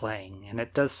as you're playing, and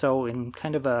it does so in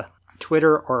kind of a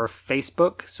Twitter or a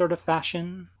Facebook sort of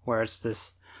fashion, where it's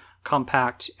this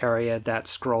compact area that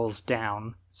scrolls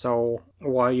down. So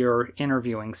while you're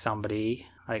interviewing somebody,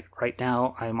 like right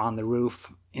now I'm on the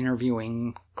roof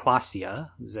interviewing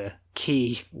Klasia, who's a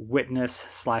key witness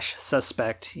 /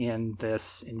 suspect in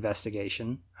this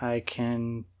investigation. I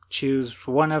can choose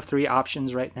one of 3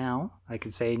 options right now. I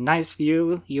could say, nice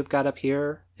view you've got up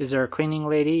here. Is there a cleaning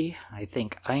lady? I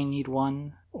think I need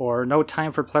one. Or no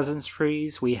time for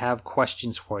pleasantries, we have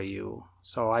questions for you.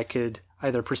 So I could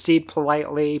either proceed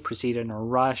politely, proceed in a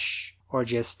rush, or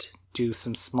just do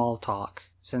some small talk.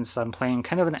 Since I'm playing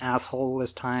kind of an asshole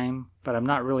this time, but I'm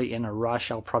not really in a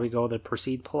rush, I'll probably go to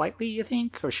proceed politely, you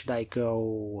think? Or should I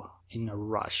go in a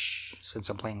rush, since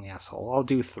I'm playing the asshole? I'll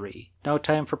do 3. No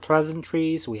time for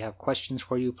pleasantries, we have questions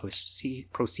for you,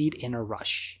 proceed in a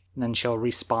rush. And then she'll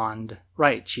respond,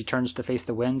 right, she turns to face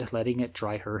the wind, letting it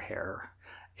dry her hair.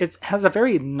 It has a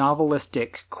very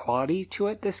novelistic quality to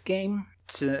it, this game.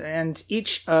 And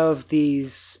each of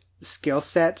these skill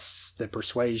sets, the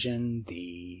persuasion,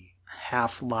 the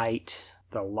half-light,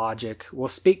 the logic, will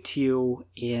speak to you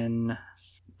in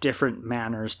different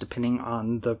manners depending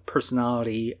on the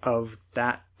personality of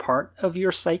that part of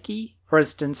your psyche. For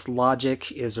instance,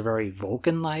 logic is very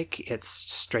Vulcan-like. It's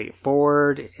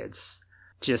straightforward. It's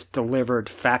just delivered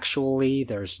factually.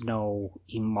 There's no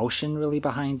emotion really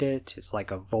behind it. It's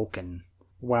like a Vulcan.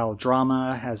 While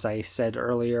drama, as I said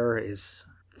earlier, is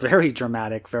very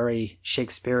dramatic, very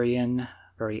Shakespearean,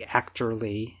 very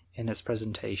actorly in its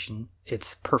presentation.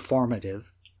 It's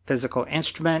performative. Physical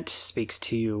instrument speaks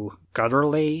to you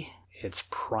gutturally. It's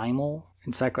primal.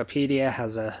 Encyclopedia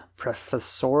has a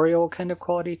professorial kind of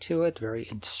quality to it, very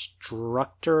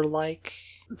instructor-like.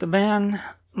 The man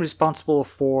responsible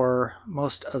for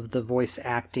most of the voice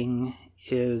acting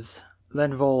is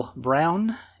Lenville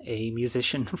Brown, a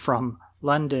musician from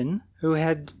London who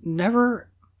had never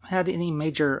had any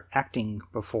major acting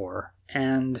before,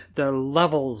 and the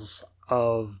levels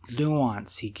of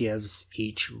nuance he gives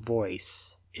each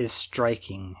voice is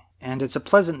striking, and it's a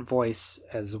pleasant voice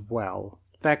as well.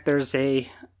 In fact, there's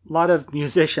a lot of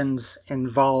musicians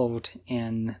involved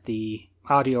in the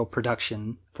audio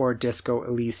production for Disco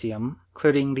Elysium,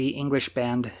 including the English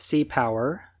band Sea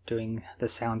Power doing the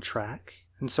soundtrack.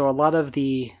 And so a lot of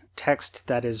the text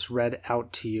that is read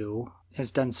out to you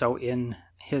is done so in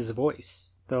his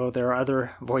voice, though there are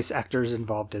other voice actors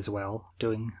involved as well,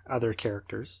 doing other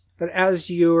characters. But as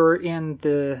you're in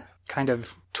the kind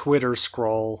of Twitter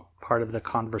scroll part of the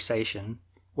conversation,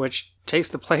 which takes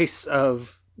the place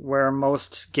of where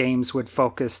most games would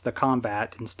focus the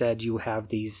combat, instead you have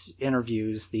these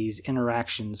interviews, these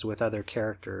interactions with other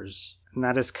characters. And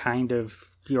that is kind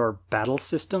of your battle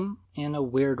system in a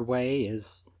weird way,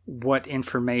 is what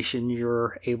information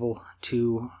you're able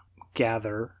to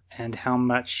gather and how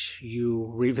much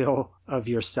you reveal of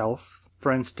yourself.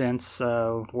 For instance,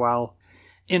 while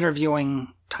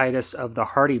interviewing Titus of the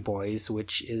Hardy Boys,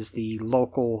 which is the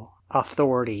local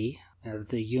authority of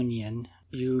the Union,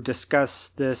 you discuss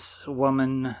this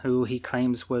woman who he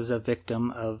claims was a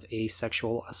victim of a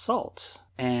sexual assault.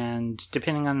 And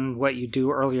depending on what you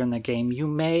do earlier in the game, you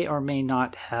may or may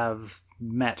not have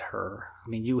met her. I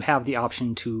mean, you have the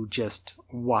option to just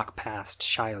walk past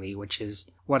shyly, which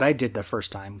is what I did the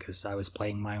first time because I was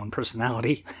playing my own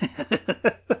personality.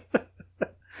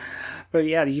 But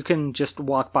yeah, you can just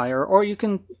walk by her, or you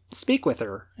can speak with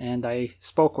her. And I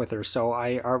spoke with her, so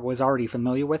I was already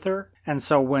familiar with her. And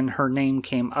so when her name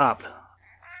came up,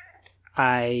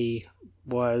 I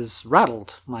was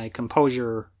rattled. My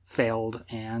composure failed,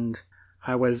 and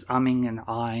I was umming and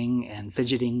ahhing and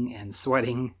fidgeting and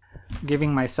sweating,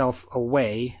 giving myself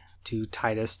away to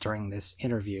Titus during this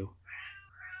interview.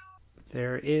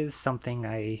 There is something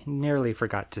I nearly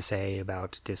forgot to say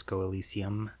about Disco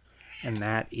Elysium, and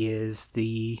that is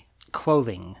the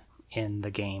clothing in the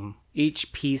game.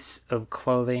 Each piece of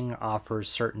clothing offers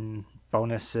certain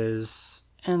bonuses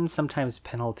and sometimes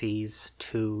penalties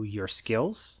to your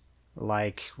skills.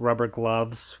 Like rubber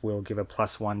gloves will give a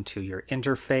 +1 to your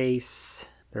interface.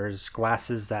 There's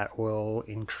glasses that will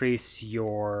increase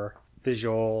your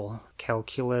visual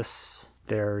calculus.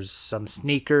 There's some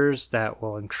sneakers that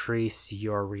will increase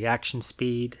your reaction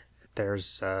speed.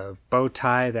 There's a bow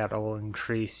tie that will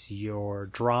increase your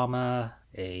drama,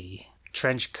 a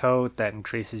trench coat that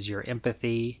increases your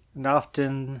empathy, and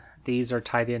often these are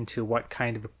tied into what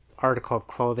kind of article of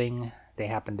clothing they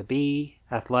happen to be.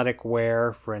 Athletic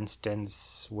wear, for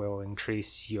instance, will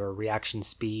increase your reaction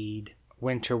speed.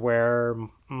 Winter wear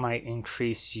might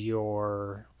increase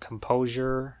your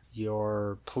composure.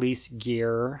 Your police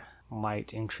gear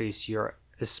might increase your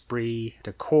esprit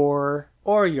de corps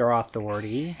or your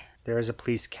authority. There is a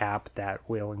police cap that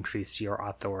will increase your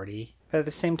authority. But at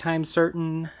the same time,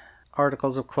 certain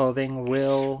articles of clothing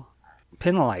will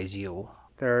penalize you.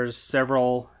 There's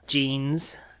several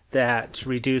jeans that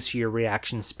reduce your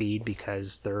reaction speed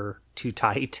because they're too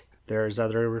tight. There's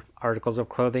other articles of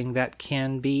clothing that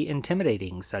can be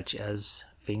intimidating, such as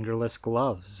fingerless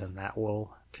gloves, and that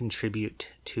will contribute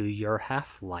to your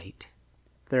half-light.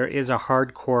 There is a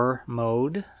hardcore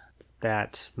mode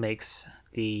that makes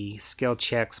the skill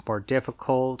checks more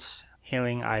difficult.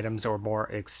 Healing items are more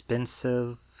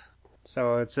expensive.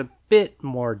 So it's a bit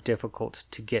more difficult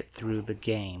to get through the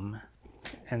game.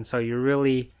 And so you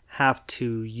really have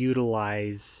to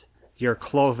utilize your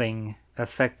clothing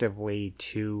effectively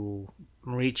to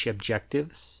reach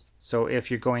objectives. So if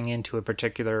you're going into a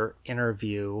particular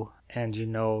interview and you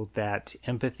know that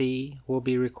empathy will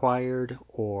be required,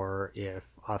 or if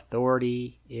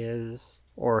authority is,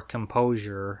 or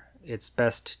composure, it's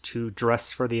best to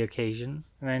dress for the occasion.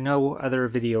 And I know other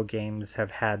video games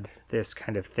have had this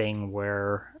kind of thing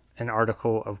where an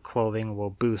article of clothing will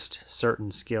boost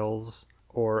certain skills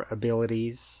or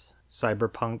abilities,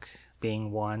 Cyberpunk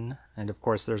being one, and of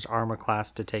course there's armor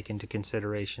class to take into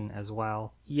consideration as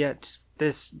well. Yet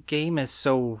this game is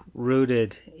so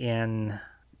rooted in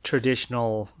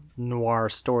traditional noir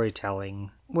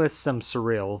storytelling with some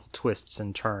surreal twists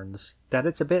and turns that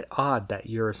it's a bit odd that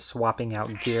you're swapping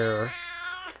out gear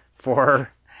for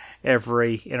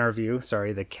every interview.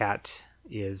 Sorry, the cat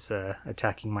is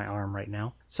attacking my arm right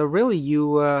now. So really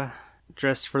you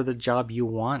dress for the job you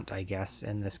want, I guess,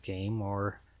 in this game,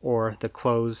 or the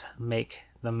clothes make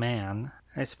the man.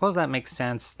 I suppose that makes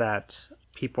sense that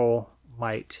people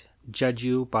might judge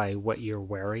you by what you're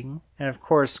wearing. And of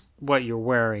course, what you're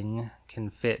wearing can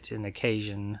fit an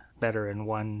occasion better in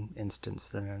one instance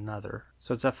than another.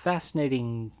 So it's a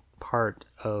fascinating part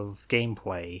of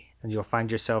gameplay. And you'll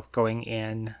find yourself going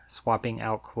in, swapping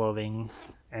out clothing,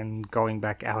 and going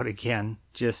back out again,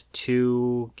 just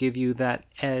to give you that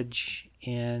edge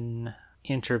in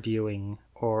interviewing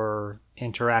or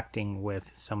interacting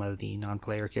with some of the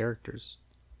non-player characters.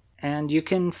 And you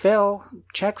can fail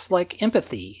checks like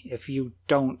empathy. If you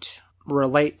don't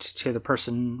relate to the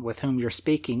person with whom you're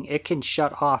speaking, it can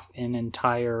shut off an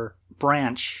entire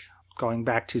branch. Going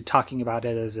back to talking about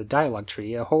it as a dialogue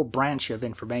tree, a whole branch of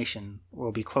information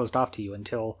will be closed off to you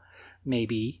until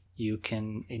maybe you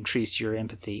can increase your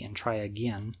empathy and try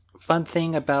again. Fun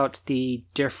thing about the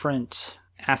different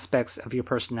aspects of your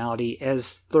personality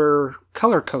is they're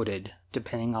color-coded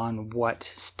depending on what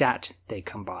stat they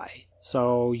come by.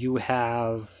 So you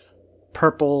have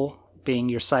purple being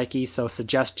your psyche, so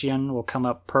suggestion will come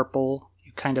up purple.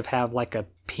 You kind of have like a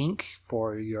pink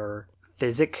for your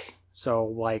physic. So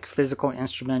like physical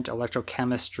instrument,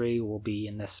 electrochemistry will be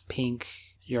in this pink.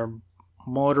 Your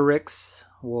motorics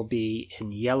will be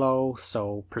in yellow,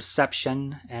 so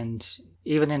perception, and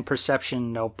even in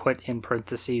perception they'll put in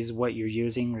parentheses what you're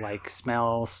using, like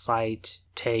smell, sight,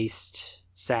 taste,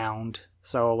 sound.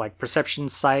 So like perception,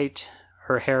 sight,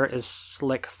 her hair is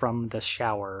slick from the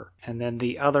shower. And then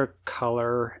the other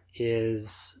color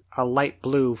is a light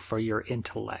blue for your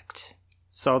intellect.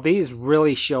 So these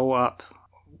really show up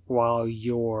while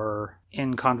you're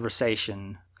in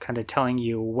conversation, kind of telling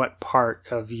you what part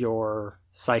of your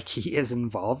psyche is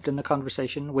involved in the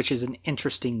conversation, which is an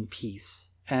interesting piece.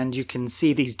 And you can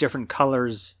see these different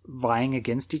colors vying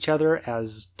against each other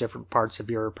as different parts of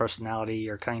your personality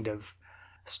are kind of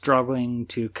struggling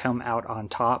to come out on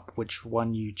top, which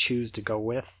one you choose to go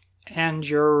with. And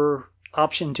your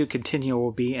option to continue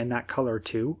will be in that color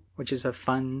too, which is a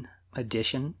fun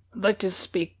addition. I'd like to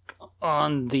speak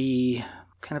on the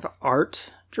kind of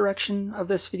art direction of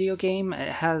this video game.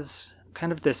 It has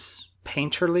kind of this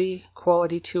painterly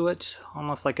quality to it,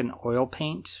 almost like an oil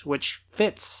paint, which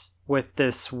fits with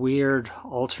this weird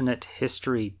alternate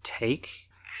history take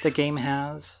the game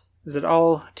has. As it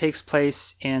all takes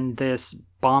place in this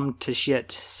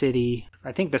bomb-to-shit city.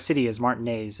 I think the city is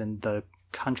Martinez and the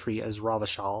country is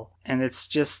Ravachol. And it's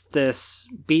just this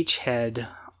beachhead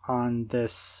on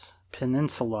this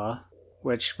peninsula,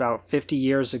 which about 50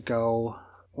 years ago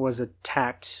was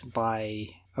attacked by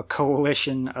a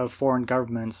coalition of foreign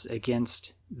governments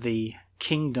against the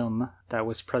kingdom that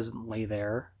was presently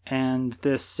there. And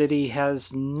this city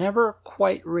has never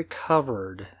quite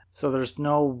recovered. So there's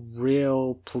no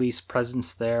real police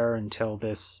presence there until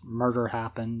this murder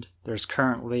happened. There's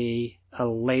currently a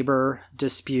labor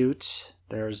dispute.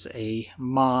 There's a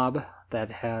mob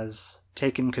that has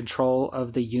taken control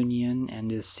of the union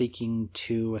and is seeking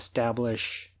to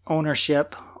establish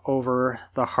ownership over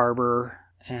the harbor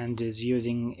and is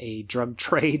using a drug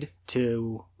trade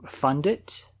to fund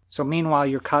it. So meanwhile,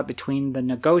 you're caught between the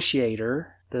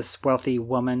negotiator, this wealthy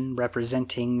woman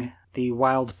representing the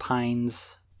Wild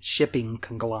Pines shipping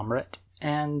conglomerate,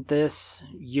 and this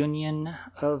union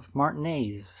of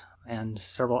Martinez and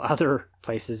several other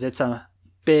places. It's a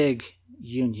big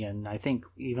union, I think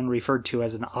even referred to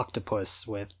as an octopus,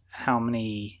 with how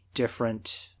many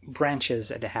different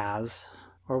branches it has.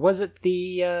 Or was it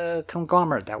the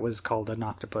conglomerate that was called an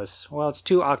octopus? Well, it's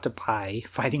two octopi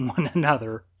fighting one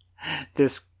another.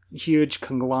 This huge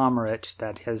conglomerate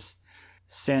that has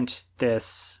sent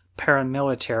this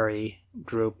paramilitary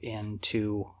group in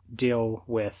to deal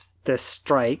with this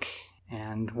strike,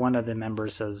 and one of the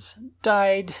members has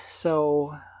died,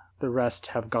 so the rest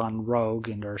have gone rogue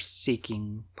and are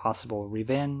seeking possible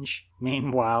revenge.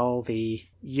 Meanwhile, the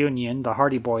Union, the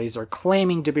Hardy Boys, are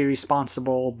claiming to be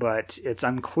responsible, but it's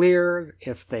unclear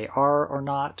if they are or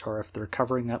not, or if they're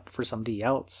covering up for somebody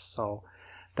else. So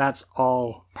that's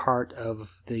all part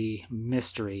of the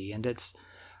mystery, and it's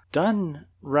done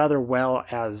rather well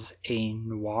as a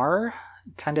noir.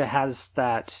 Kind of has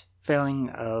that feeling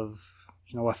of,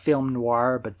 a film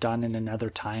noir, but done in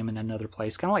another time, in another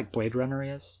place. Kind of like Blade Runner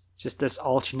is. Just this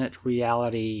alternate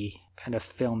reality kind of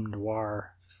film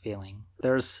noir feeling.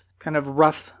 There's kind of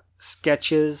rough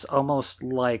sketches, almost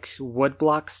like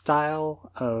woodblock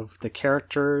style, of the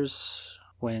characters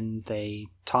when they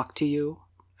talk to you.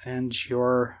 And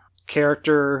your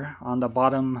character on the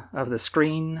bottom of the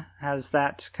screen has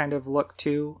that kind of look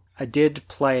too. I did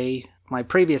play my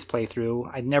previous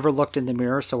playthrough. I never looked in the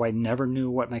mirror, so I never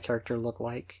knew what my character looked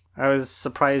like. I was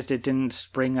surprised it didn't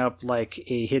bring up like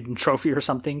a hidden trophy or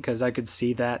something, because I could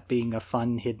see that being a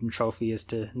fun hidden trophy, is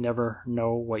to never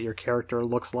know what your character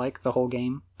looks like the whole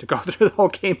game. To go through the whole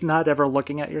game not ever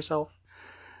looking at yourself.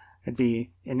 It'd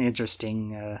be an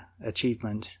interesting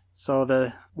achievement. So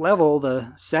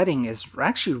the setting is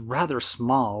actually rather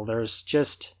small. There's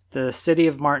just the city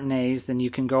of Martinez, then you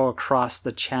can go across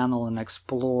the channel and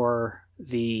explore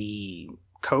the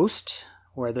coast,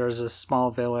 where there's a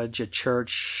small village, a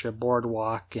church, a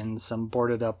boardwalk, and some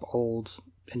boarded up old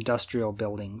industrial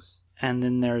buildings. And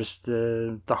then there's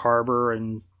the harbor,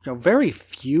 and very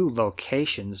few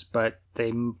locations, but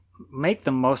they make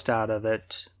the most out of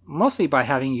it, mostly by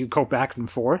having you go back and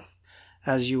forth.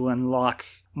 As you unlock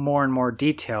more and more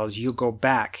details, you go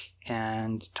back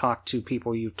and talk to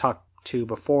people you talked to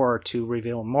before to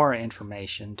reveal more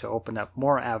information, to open up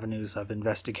more avenues of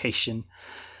investigation.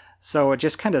 So it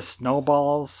just kind of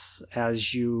snowballs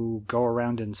as you go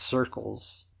around in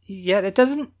circles. Yet it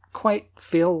doesn't quite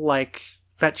feel like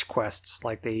fetch quests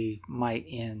like they might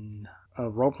in a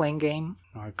role-playing game.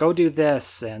 Or go do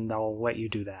this and they'll let you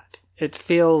do that. It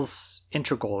feels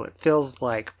integral. It feels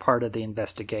like part of the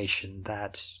investigation,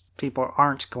 that people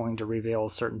aren't going to reveal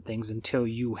certain things until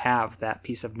you have that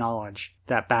piece of knowledge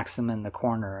that backs them in the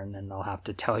corner, and then they'll have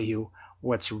to tell you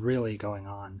what's really going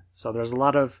on. So there's a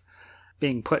lot of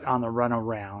being put on the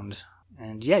runaround.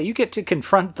 And yeah, you get to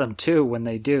confront them too when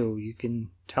they do. You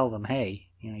can tell them, hey,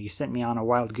 you sent me on a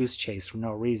wild goose chase for no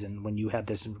reason when you had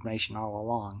this information all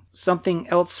along. Something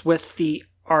else with the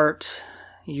art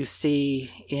you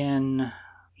see in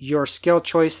your skill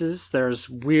choices, there's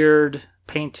weird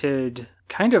painted,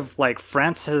 kind of like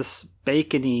Francis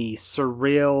Bacon-y,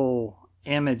 surreal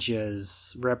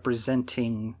images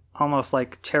representing almost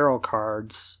like tarot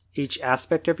cards each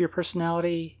aspect of your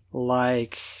personality.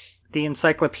 Like the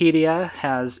encyclopedia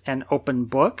has an open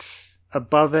book.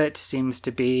 Above it seems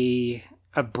to be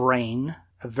a brain,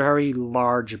 a very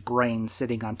large brain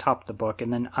sitting on top of the book,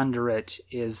 and then under it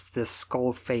is this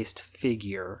skull-faced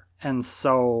figure. And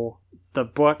so the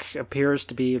book appears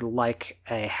to be like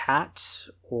a hat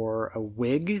or a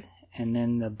wig, and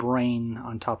then the brain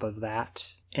on top of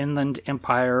that. Inland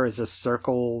Empire is a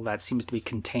circle that seems to be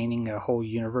containing a whole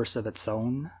universe of its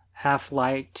own.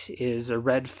 Half-Light is a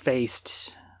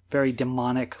red-faced, very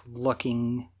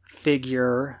demonic-looking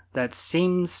figure that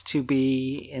seems to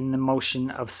be in the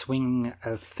motion of swinging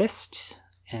a fist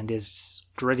and is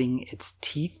gritting its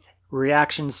teeth.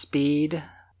 Reaction speed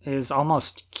is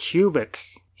almost cubic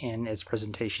in its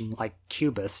presentation, like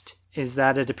Cubist, is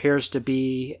that it appears to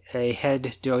be a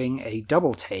head doing a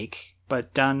double take,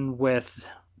 but done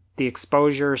with the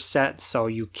exposure set so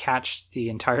you catch the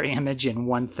entire image in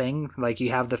one thing. Like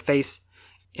you have the face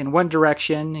in one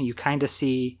direction, you kind of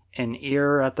see an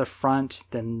ear at the front,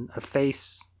 then a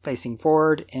face facing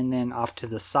forward, and then off to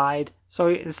the side. So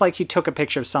it's like you took a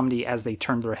picture of somebody as they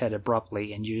turned their head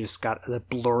abruptly, and you just got a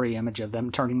blurry image of them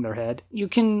turning their head. You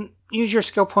can use your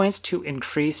skill points to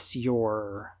increase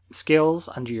your skills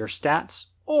under your stats,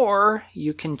 or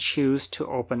you can choose to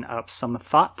open up some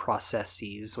thought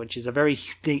processes, which is a very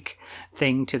unique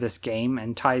thing to this game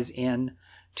and ties in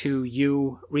to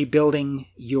you rebuilding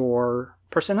your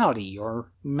personality,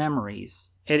 your memories.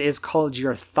 It is called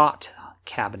your thought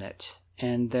cabinet.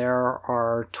 And there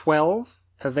are 12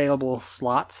 available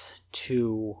slots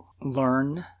to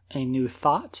learn a new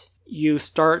thought. You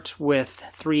start with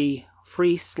 3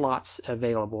 free slots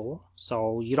available,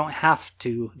 so you don't have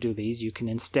to do these. You can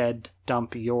instead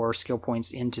dump your skill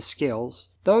points into skills,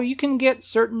 though you can get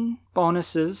certain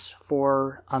bonuses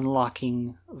for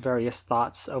unlocking various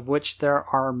thoughts, of which there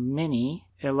are many.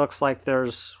 It looks like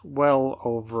there's well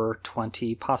over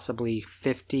 20, possibly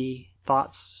 50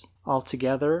 thoughts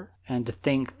altogether, and to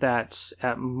think that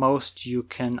at most you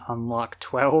can unlock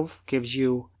 12 gives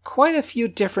you quite a few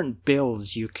different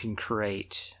builds you can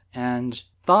create. And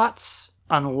thoughts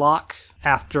unlock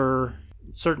after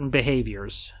certain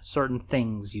behaviors, certain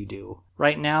things you do.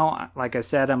 Right now, like I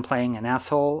said, I'm playing an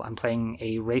asshole. I'm playing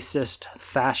a racist,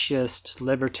 fascist,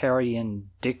 libertarian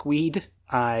dickweed.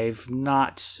 I've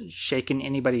not shaken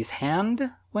anybody's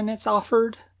hand when it's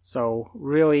offered, so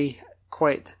really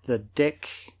quite the dick.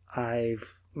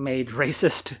 I've made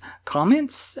racist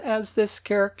comments as this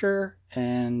character,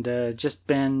 and just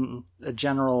been a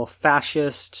general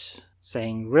fascist,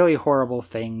 saying really horrible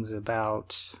things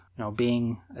about,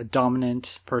 being a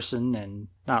dominant person and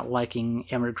not liking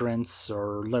immigrants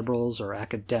or liberals or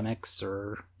academics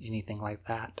or anything like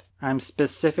that. I'm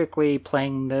specifically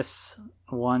playing this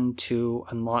one to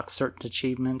unlock certain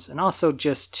achievements and also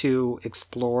just to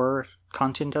explore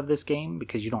content of this game,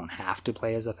 because you don't have to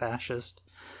play as a fascist.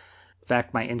 In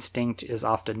fact, my instinct is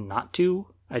often not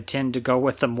to. I tend to go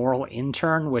with the moral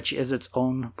intern, which is its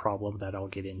own problem that I'll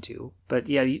get into. But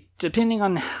yeah, depending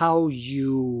on how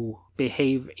you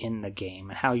behave in the game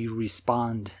and how you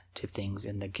respond to things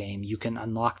in the game, you can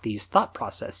unlock these thought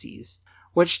processes,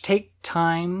 which take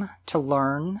time to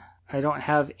learn. I don't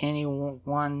have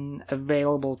anyone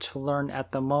available to learn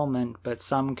at the moment, but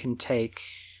some can take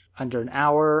under an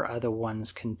hour, other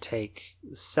ones can take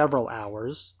several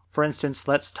hours. For instance,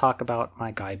 let's talk about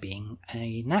my guy being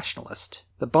a nationalist.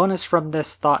 The bonus from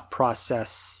this thought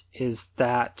process is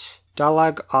that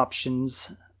dialogue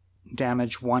options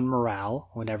damage 1 morale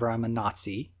whenever I'm a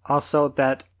Nazi. Also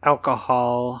that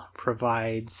alcohol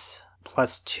provides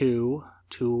 +2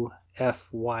 to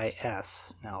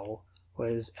FYS. Now, what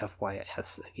is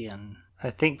FYS again? I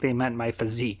think they meant my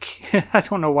physique. I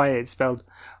don't know why it's spelled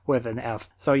with an F.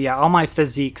 So yeah, all my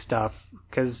physique stuff,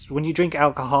 because when you drink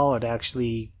alcohol, it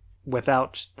actually,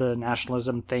 without the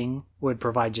nationalism thing, would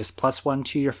provide just +1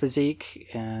 to your physique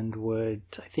and would,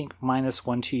 I think,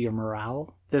 -1 to your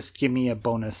morale. This give me a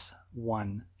bonus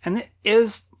 1. And it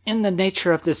is in the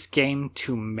nature of this game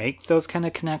to make those kind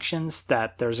of connections,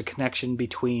 that there's a connection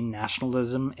between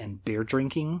nationalism and beer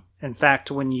drinking. In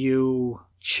fact, when you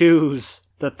choose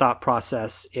the thought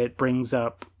process, it brings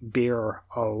up beer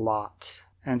a lot.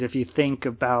 And if you think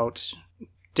about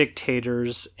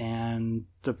dictators and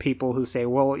the people who say,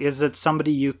 well, is it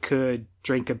somebody you could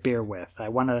drink a beer with? I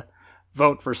want to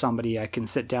vote for somebody I can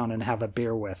sit down and have a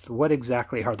beer with. What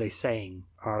exactly are they saying?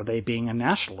 Are they being a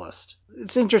nationalist?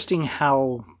 It's interesting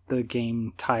how the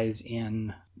game ties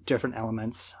in different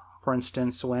elements. For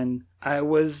instance, when I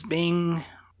was being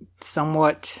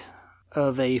somewhat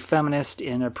of a feminist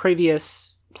in a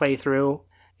previous playthrough,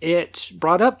 it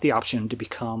brought up the option to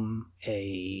become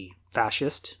a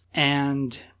fascist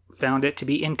and found it to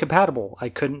be incompatible. I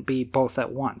couldn't be both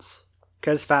at once,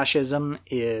 because fascism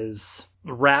is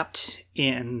wrapped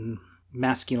in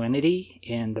masculinity,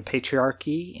 in the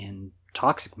patriarchy, in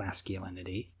toxic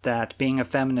masculinity, that being a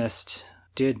feminist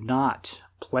did not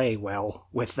play well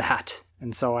with that.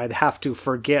 And so I'd have to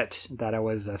forget that I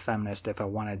was a feminist if I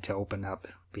wanted to open up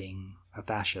being a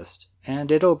fascist.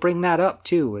 And it'll bring that up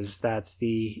too, is that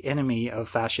the enemy of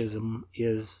fascism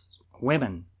is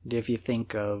women. And if you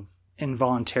think of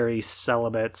involuntary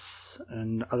celibates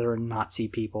and other Nazi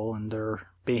people and their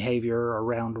behavior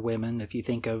around women, if you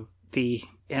think of the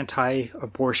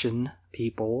anti-abortion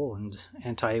people and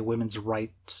anti-women's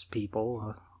rights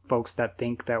people, folks that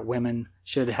think that women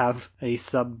should have a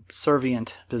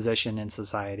subservient position in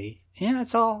society, yeah,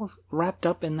 it's all wrapped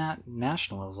up in that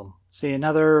nationalism. See,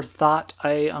 another thought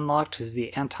I unlocked is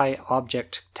the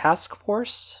anti-object task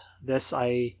force. This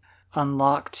I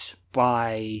unlocked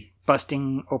by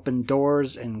busting open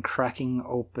doors and cracking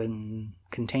open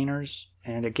containers.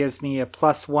 And it gives me a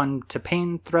 +1 to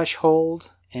pain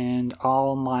threshold, and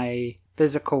all my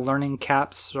physical learning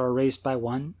caps are raised by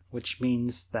 1, which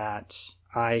means that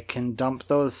I can dump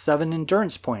those 7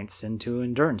 endurance points into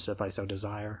endurance if I so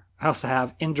desire. I also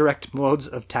have indirect modes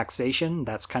of taxation.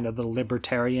 That's kind of the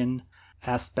libertarian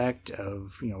aspect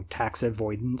of, tax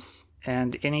avoidance.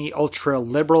 And any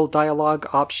ultra-liberal dialogue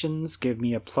options give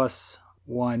me a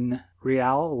 +1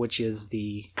 real, which is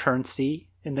the currency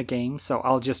in the game. So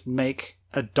I'll just make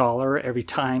 $1 every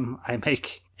time I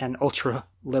make an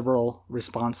ultra-liberal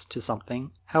response to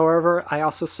something. However, I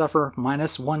also suffer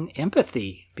 -1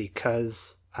 empathy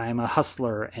because I'm a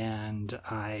hustler and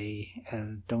I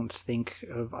don't think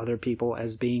of other people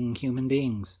as being human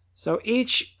beings. So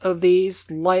each of these,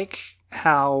 like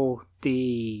how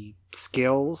the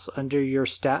skills under your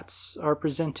stats are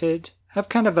presented, have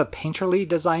kind of a painterly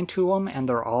design to them, and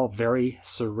they're all very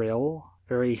surreal,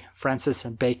 very Francis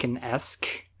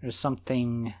Bacon-esque. There's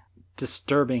something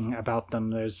disturbing about them.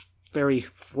 There's very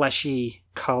fleshy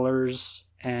colors,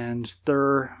 and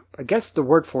I guess the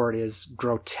word for it is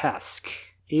grotesque.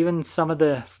 Even some of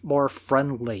the more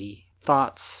friendly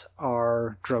thoughts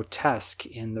are grotesque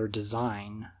in their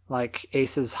design, like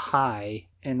Aces High,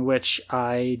 in which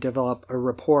I develop a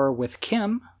rapport with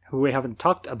Kim, who we haven't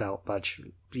talked about much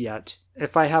yet.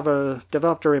 If I have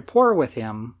developed a rapport with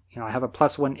him, I have a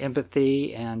 +1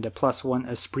 empathy and a +1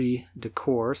 esprit de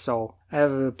corps, so I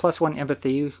have a +1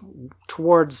 empathy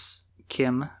towards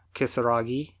Kim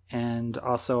Kisaragi, and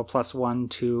also a +1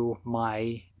 to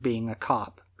my being a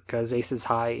cop. Because Aces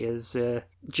High is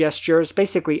gestures,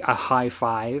 basically a high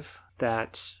five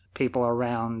that people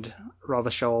around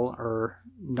Ravachol are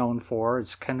known for.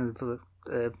 It's kind of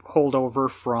a holdover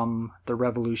from the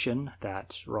revolution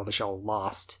that Ravachol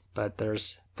lost. But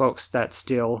there's folks that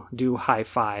still do high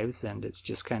fives, and it's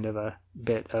just kind of a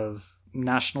bit of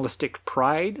nationalistic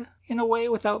pride in a way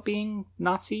without being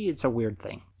Nazi. It's a weird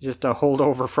thing. Just a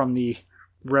holdover from the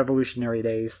revolutionary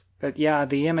days. But yeah,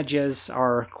 the images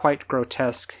are quite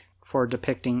grotesque for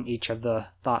depicting each of the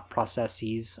thought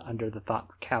processes under the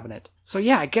thought cabinet. So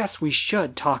yeah, I guess we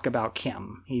should talk about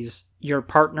Kim. He's your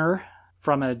partner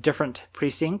from a different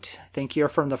precinct. I think you're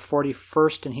from the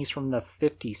 41st and he's from the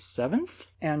 57th.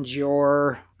 And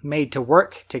you're made to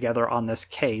work together on this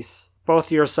case.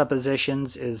 Both your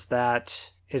suppositions is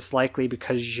that it's likely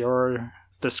because you're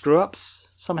the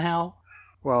screw-ups somehow.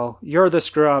 Well, you're the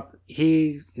screw-up.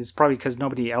 He is probably because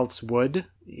nobody else would.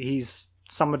 He's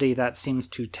somebody that seems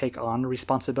to take on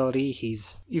responsibility.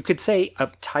 He's, you could say,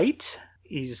 uptight.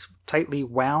 He's tightly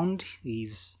wound.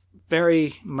 He's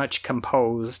very much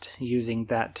composed, using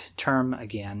that term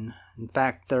again. In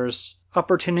fact, there's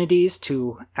opportunities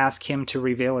to ask him to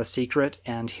reveal a secret,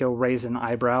 and he'll raise an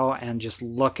eyebrow and just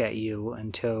look at you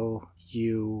until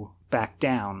you back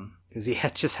down. Because he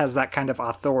just has that kind of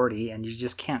authority, and you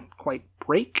just can't quite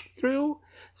break through.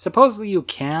 Supposedly you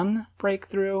can break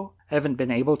through. I haven't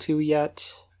been able to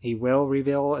yet. He will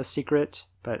reveal a secret,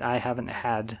 but I haven't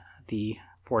had the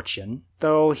fortune.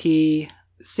 Though he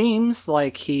seems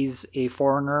like he's a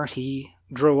foreigner. He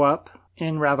grew up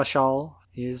in Ravachol.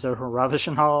 He's a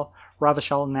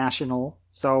Ravachol national.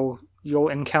 So you'll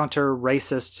encounter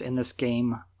racists in this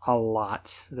game a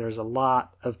lot. There's a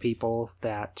lot of people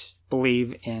that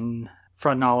believe in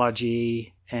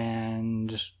phrenology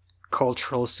and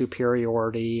cultural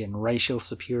superiority and racial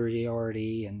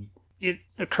superiority, and it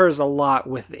occurs a lot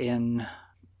within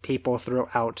people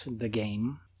throughout the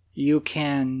game. You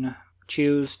can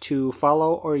choose to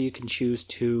follow or you can choose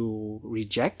to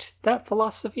reject that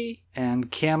philosophy,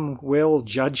 and Kim will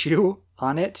judge you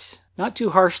on it. Not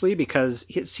too harshly, because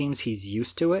it seems he's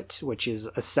used to it, which is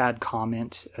a sad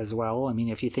comment as well. I mean,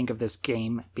 if you think of this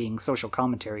game being social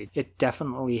commentary, it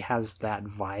definitely has that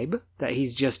vibe, that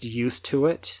he's just used to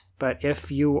it. But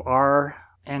if you are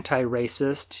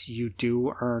anti-racist, you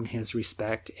do earn his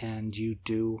respect, and you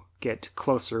do get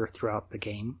closer throughout the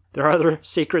game. There are other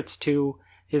secrets to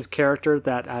his character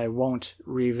that I won't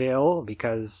reveal,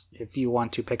 because if you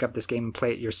want to pick up this game and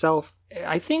play it yourself,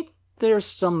 I think there's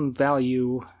some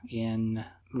value in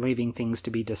leaving things to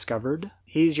be discovered.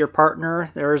 He's your partner.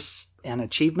 There's an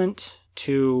achievement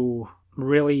to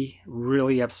really,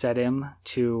 really upset him,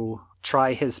 to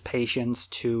try his patience,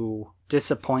 to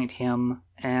disappoint him,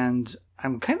 and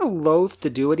I'm kind of loath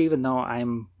to do it, even though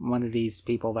I'm one of these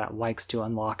people that likes to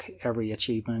unlock every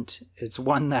achievement. It's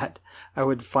one that I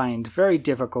would find very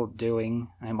difficult doing.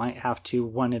 I might have to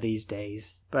one of these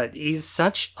days. But he's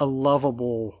such a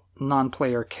lovable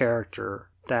non-player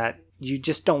character that you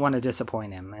just don't want to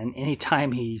disappoint him. And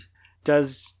anytime he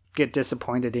does get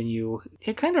disappointed in you,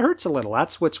 it kind of hurts a little.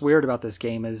 That's what's weird about this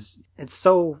game, is it's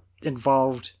so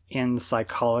involved in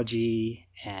psychology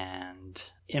and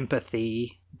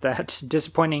empathy that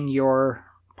disappointing your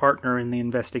partner in the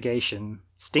investigation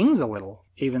stings a little,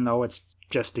 even though it's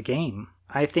just a game.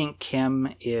 I think Kim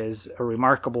is a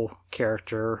remarkable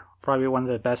character, probably one of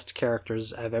the best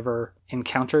characters I've ever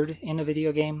encountered in a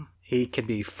video game. He can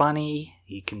be funny,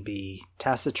 he can be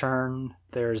taciturn,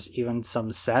 there's even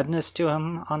some sadness to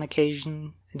him on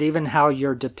occasion, and even how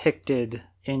you're depicted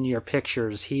in your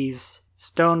pictures. He's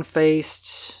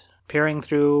stone-faced, peering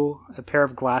through a pair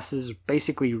of glasses,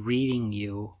 basically reading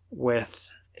you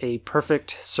with a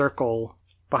perfect circle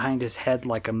behind his head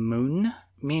like a moon.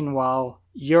 Meanwhile,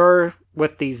 you're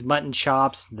with these mutton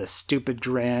chops, this stupid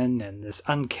grin, and this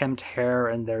unkempt hair,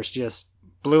 and there's just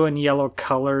blue and yellow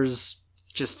colors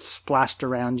just splashed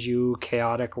around you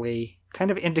chaotically,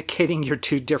 kind of indicating your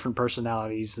two different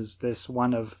personalities. Is this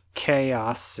one of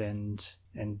chaos and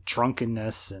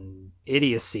drunkenness and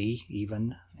idiocy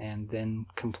even, and then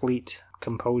complete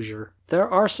composure. There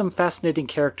are some fascinating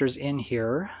characters in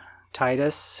here.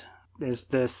 Titus is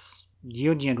this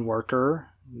union worker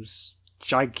who's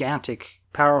gigantic,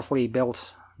 powerfully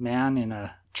built man in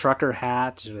a trucker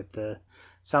hat with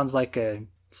sounds like a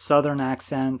southern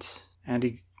accent, and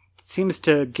he seems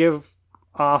to give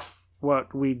off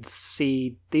what we'd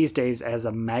see these days as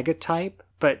a MAGA type,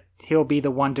 but he'll be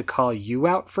the one to call you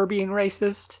out for being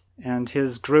racist. And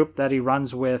his group that he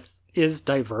runs with is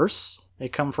diverse. They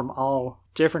come from all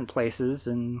different places,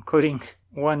 including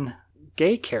one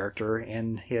gay character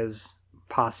in his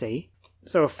posse.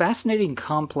 So a fascinating,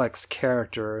 complex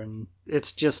character, and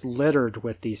it's just littered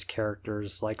with these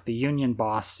characters. Like the union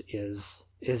boss is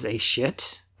a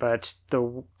shit, but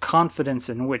the confidence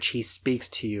in which he speaks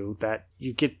to you, that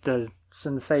you get the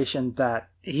sensation that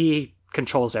he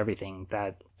controls everything,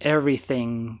 that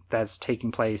everything that's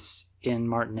taking place in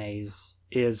Martinez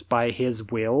is by his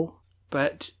will.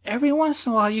 But every once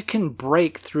in a while you can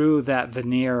break through that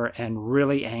veneer and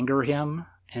really anger him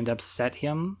and upset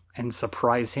him and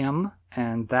surprise him,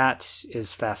 and that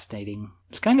is fascinating.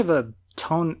 It's kind of a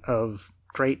tone of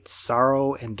great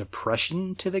sorrow and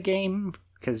depression to the game,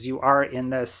 because you are in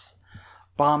this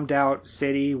bombed out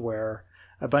city where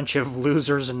a bunch of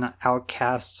losers and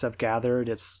outcasts have gathered.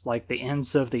 It's like the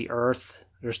ends of the earth.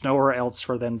 There's nowhere else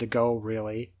for them to go,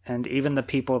 really. And even the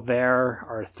people there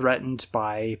are threatened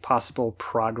by possible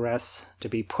progress to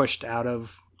be pushed out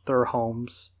of their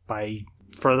homes by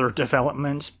further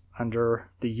development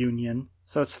under the Union.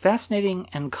 So it's fascinating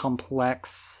and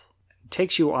complex. It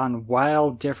takes you on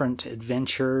wild, different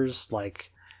adventures.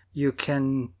 Like, you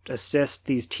can assist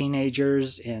these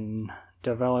teenagers in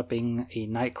developing a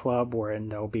nightclub wherein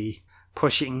they'll be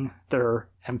pushing their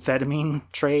amphetamine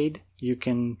trade. You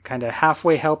can kind of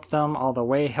halfway help them, all the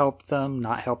way help them,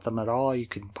 not help them at all. You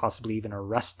could possibly even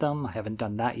arrest them. I haven't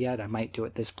done that yet. I might do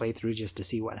it this playthrough just to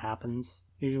see what happens.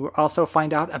 You also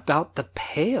find out about the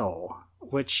Pale,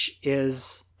 which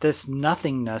is this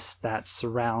nothingness that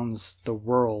surrounds the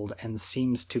world and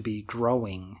seems to be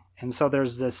growing. And so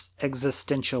there's this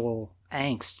existential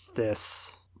angst,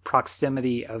 this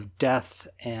proximity of death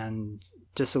and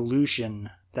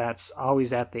dissolution that's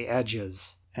always at the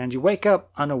edges. And you wake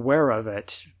up unaware of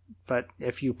it, but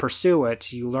if you pursue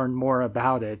it, you learn more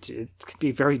about it. It can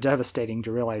be very devastating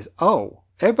to realize, oh,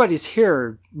 everybody's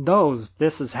here knows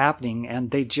this is happening,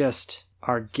 and they just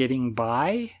are getting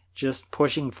by, just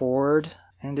pushing forward.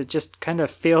 And it just kind of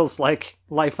feels like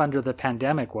life under the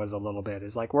pandemic was a little bit.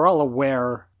 It's like we're all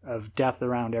aware of death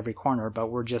around every corner, but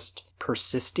we're just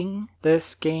persisting.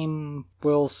 This game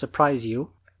will surprise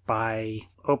you by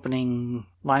opening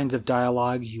lines of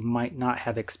dialogue you might not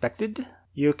have expected.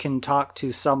 You can talk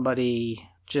to somebody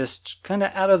just kind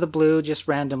of out of the blue, just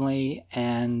randomly,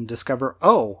 and discover,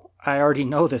 oh, I already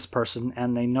know this person,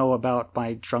 and they know about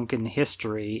my drunken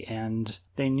history, and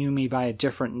they knew me by a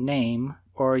different name.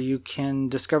 Or you can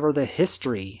discover the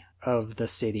history of the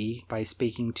city by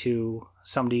speaking to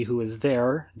somebody who was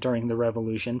there during the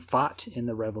revolution, fought in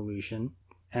the revolution,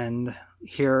 and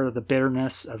hear the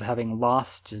bitterness of having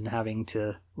lost and having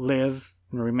to live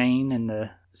and remain in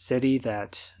the city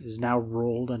that is now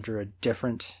ruled under a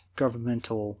different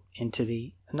governmental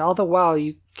entity. And all the while,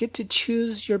 you get to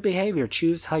choose your behavior,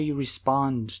 choose how you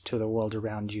respond to the world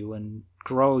around you, and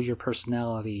grow your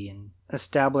personality and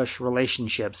establish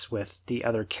relationships with the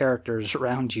other characters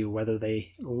around you, whether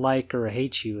they like or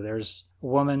hate you. There's a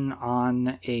woman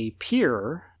on a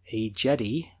pier, a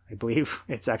jetty, I believe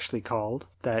it's actually called,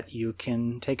 that you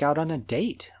can take out on a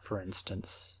date, for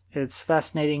instance. It's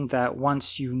fascinating that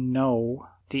once you know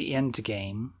the end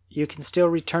game, you can still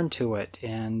return to it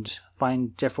and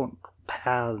find different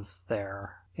paths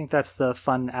there. I think that's the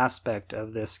fun aspect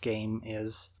of this game,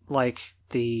 is like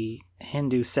the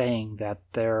Hindu saying that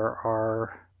there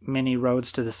are many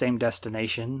roads to the same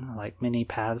destination, like many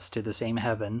paths to the same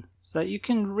heaven, so that you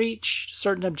can reach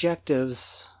certain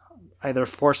objectives either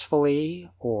forcefully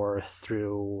or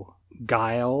through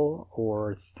guile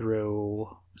or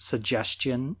through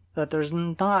suggestion, that there's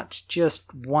not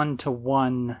just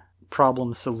one-to-one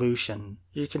problem solution.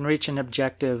 You can reach an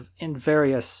objective in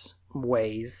various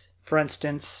ways. For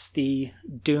instance, the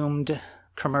doomed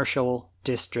commercial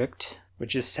district,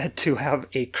 which is said to have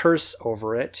a curse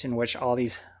over it in which all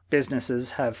these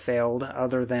businesses have failed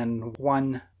other than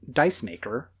one dice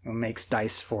maker who makes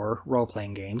dice for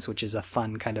role-playing games, which is a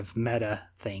fun kind of meta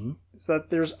thing. So that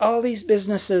there's all these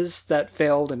businesses that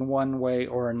failed in one way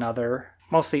or another,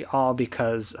 mostly all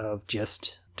because of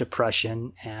just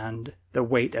depression and the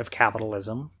weight of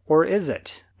capitalism. Or is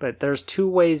it? But there's two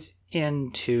ways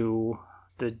into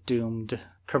the doomed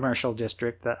commercial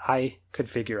district that I could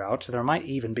figure out. There might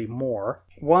even be more.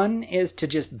 One is to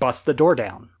just bust the door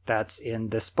down. That's in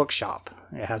this bookshop.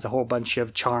 It has a whole bunch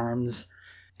of charms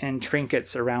and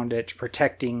trinkets around it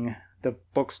protecting the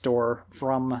bookstore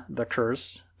from the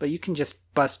curse. But you can just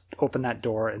open that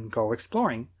door and go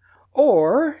exploring.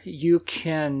 Or you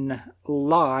can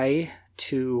lie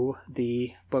to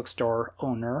the bookstore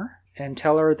owner and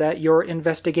tell her that you're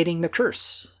investigating the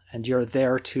curse and you're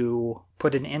there to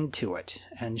put an end to it.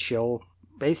 And she'll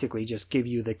basically just give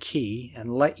you the key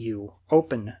and let you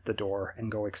open the door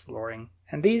and go exploring.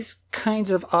 And these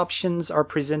kinds of options are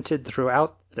presented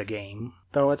throughout the game,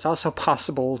 though it's also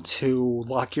possible to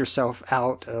lock yourself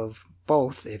out of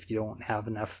both if you don't have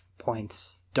enough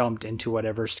points dumped into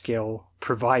whatever skill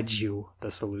provides you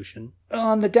the solution.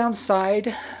 On the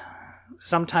downside,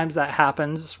 sometimes that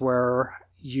happens where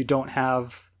you don't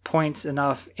have points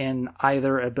enough in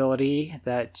either ability,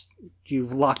 that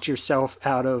you've locked yourself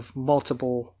out of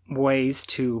multiple ways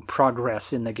to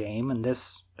progress in the game, and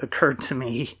this occurred to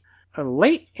me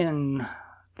late in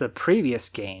the previous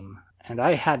game, and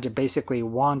I had to basically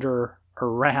wander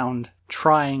around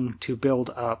trying to build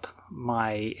up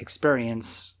my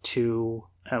experience to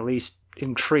at least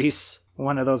increase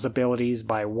one of those abilities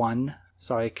by 1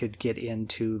 so I could get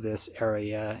into this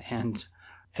area and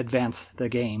advance the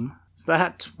game. So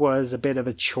that was a bit of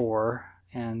a chore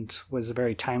and was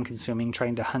very time-consuming,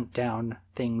 trying to hunt down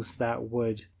things that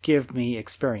would give me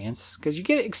experience. Because you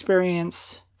get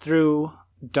experience through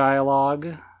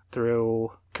dialogue,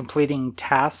 through completing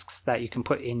tasks that you can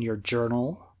put in your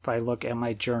journal. If I look at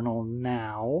my journal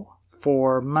now,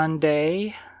 for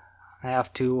Monday, I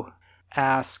have to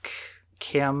ask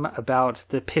Kim about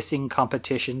the pissing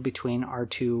competition between our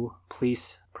 2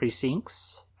 police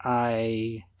precincts.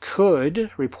 I could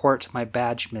report my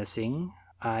badge missing.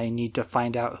 I need to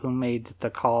find out who made the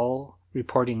call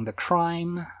reporting the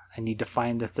crime. I need to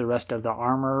find the rest of the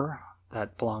armor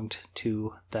that belonged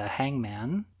to the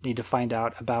hangman. I need to find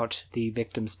out about the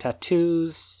victim's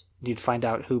tattoos. I need to find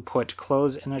out who put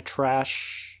clothes in a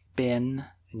trash bin.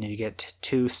 I need to get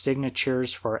 2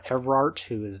 signatures for Everart,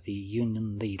 who is the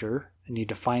union leader. I need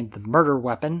to find the murder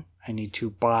weapon. I need to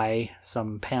buy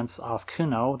some pants off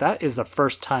Kuno. That is the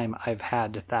first time I've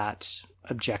had that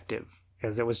objective,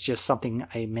 because it was just something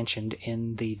I mentioned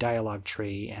in the dialogue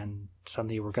tree and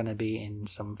suddenly we're going to be in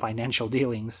some financial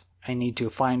dealings. I need to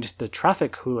find the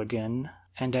traffic hooligan,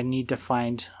 and I need to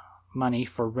find money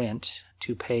for rent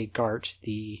to pay Gart,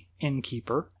 the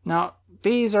innkeeper. Now,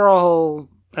 these are all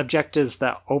objectives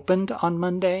that opened on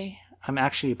Monday. I'm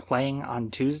actually playing on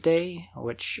Tuesday,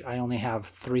 which I only have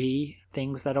 3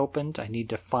 things that opened. I need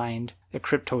to find a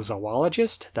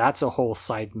cryptozoologist. That's a whole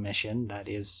side mission that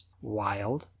is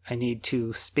wild. I need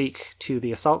to speak to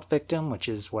the assault victim, which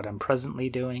is what I'm presently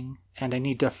doing. And I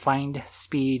need to find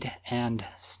speed and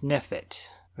sniff it,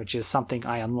 which is something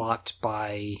I unlocked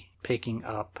by picking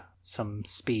up some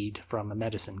speed from a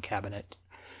medicine cabinet.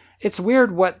 It's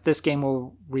weird what this game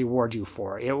will reward you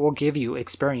for. It will give you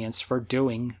experience for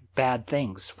doing bad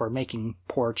things, for making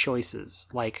poor choices,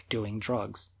 like doing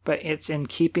drugs. But it's in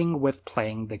keeping with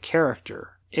playing the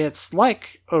character. It's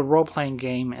like a role-playing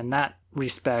game in that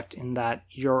respect, in that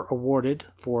you're awarded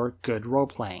for good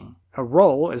role-playing. A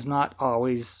role is not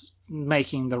always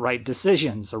making the right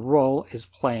decisions. A role is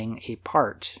playing a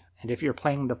part. And if you're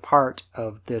playing the part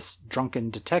of this drunken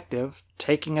detective,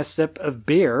 taking a sip of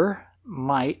beer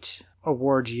might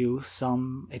award you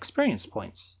some experience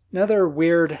points. Another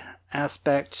weird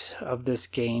aspect of this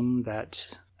game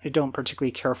that I don't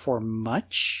particularly care for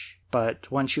much, but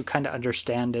once you kind of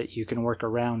understand it, you can work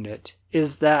around it,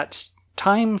 is that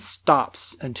time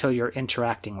stops until you're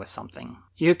interacting with something.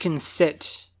 You can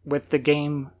sit with the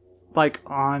game like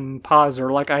on pause,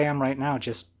 or like I am right now,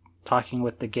 just talking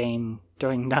with the game,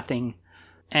 doing nothing,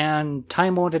 and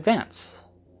time won't advance.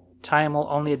 Time will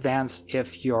only advance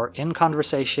if you're in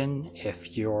conversation,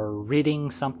 if you're reading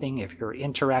something, if you're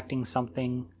interacting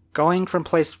something. Going from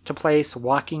place to place,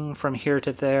 walking from here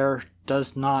to there,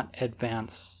 does not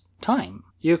advance time.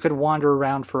 You could wander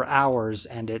around for hours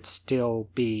and it still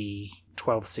be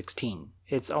 12:16.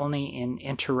 It's only in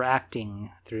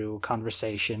interacting through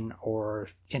conversation or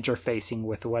interfacing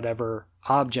with whatever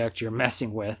object you're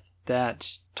messing with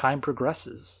that time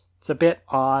progresses. It's a bit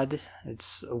odd.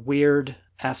 It's a weird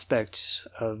aspect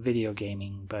of video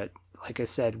gaming, but like I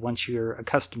said, once you're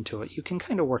accustomed to it, you can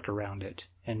kind of work around it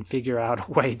and figure out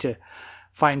a way to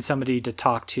find somebody to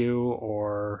talk to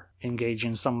or engage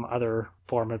in some other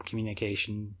form of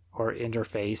communication or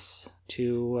interface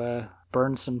to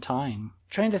burn some time.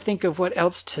 Trying to think of what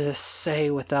else to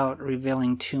say without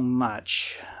revealing too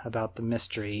much about the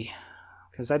mystery,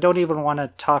 because I don't even want to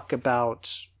talk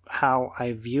about how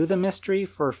I view the mystery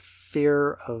for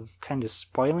fear of kind of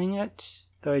spoiling it,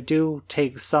 though I do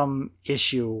take some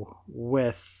issue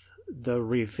with the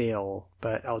reveal,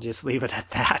 but I'll just leave it at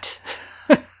that.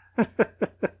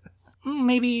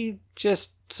 Maybe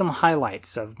just some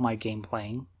highlights of my game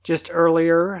playing. Just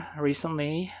earlier,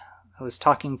 recently, I was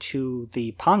talking to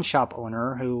the pawn shop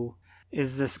owner, who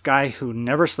is this guy who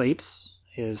never sleeps.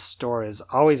 His store is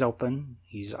always open.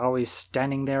 He's always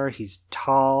standing there. He's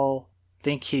tall. I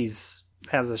think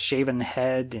has a shaven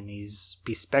head and he's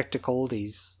bespectacled.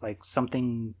 He's like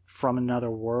something from another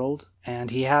world.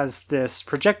 And he has this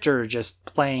projector just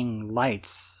playing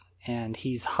lights. And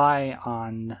he's high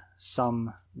on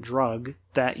some drug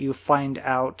that you find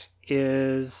out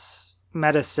is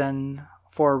medicine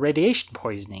for radiation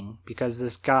poisoning, because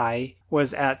this guy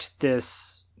was at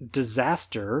this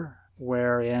disaster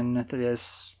wherein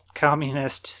this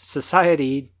communist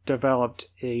society developed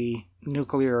a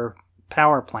nuclear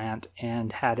power plant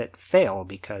and had it fail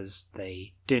because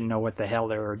they didn't know what the hell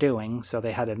they were doing, so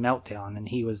they had a meltdown, and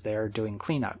he was there doing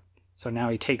cleanup. So now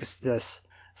he takes this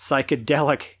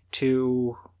psychedelic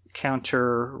to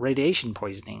counter radiation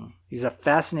poisoning. He's a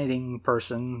fascinating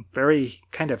person, very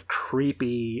kind of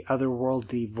creepy,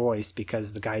 otherworldly voice,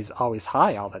 because the guy's always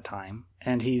high all the time.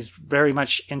 And he's very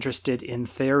much interested in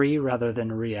theory rather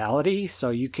than reality, so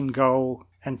you can go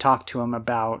and talk to him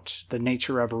about the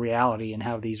nature of reality and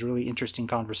have these really interesting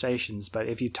conversations. But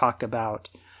if you talk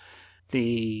about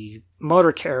the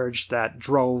motor carriage that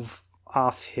drove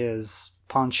off his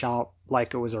pawn shop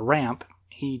like it was a ramp,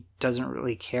 he doesn't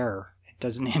really care. It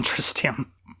doesn't interest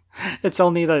him. It's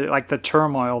only the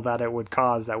turmoil that it would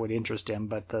cause that would interest him,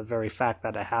 but the very fact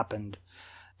that it happened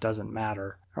doesn't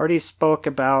matter. I already spoke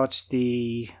about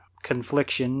the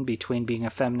confliction between being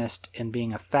a feminist and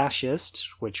being a fascist,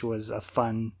 which was a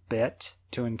fun bit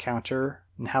to encounter,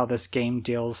 and how this game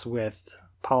deals with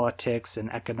politics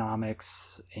and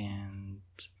economics and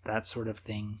that sort of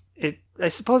thing. I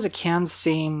suppose it can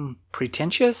seem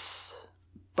pretentious,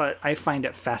 but I find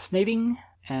it fascinating,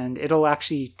 and it'll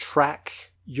actually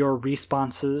track your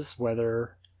responses,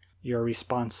 whether your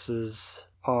responses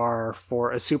are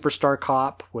for a superstar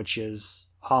cop, which is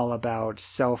all about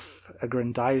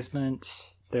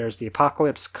self-aggrandizement. There's the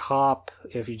apocalypse cop,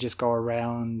 if you just go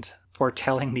around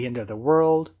foretelling the end of the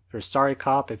world. There's sorry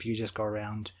cop, if you just go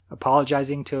around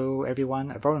apologizing to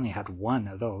everyone. I've only had one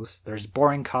of those. There's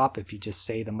boring cop, if you just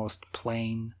say the most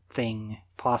plain thing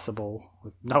possible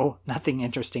with nothing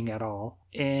interesting at all.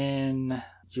 In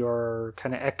your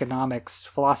kind of economics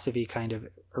philosophy kind of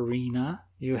arena,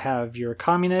 you have your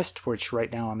communist, which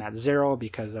right now I'm at 0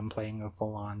 because I'm playing a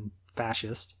full-on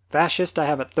fascist. Fascist I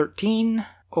have at 13,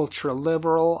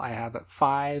 ultra-liberal I have at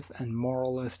 5, and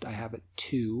moralist I have at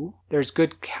 2. There's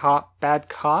good cop, bad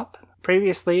cop.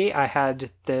 Previously I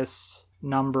had this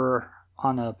number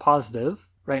on a positive.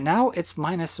 Right now it's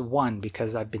 -1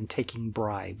 because I've been taking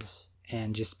bribes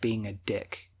and just being a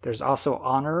dick. There's also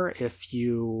honor if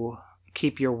you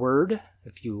keep your word,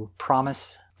 if you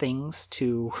promise things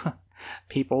to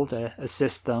people to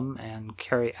assist them and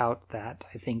carry out that.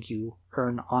 I think you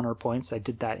earn honor points. I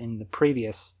did that in the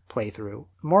previous playthrough.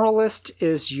 Moralist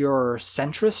is your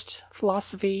centrist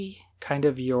philosophy, kind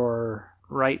of your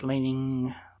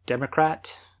right-leaning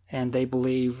Democrat, and they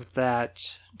believe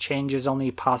that change is only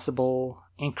possible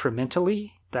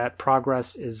incrementally, that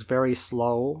progress is very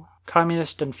slow.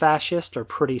 Communist and fascist are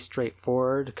pretty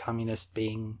straightforward, communist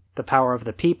being the power of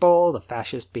the people, the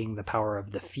fascist being the power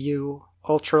of the few.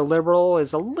 Ultra-liberal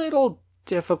is a little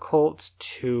difficult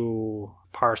to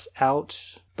parse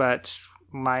out, but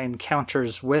my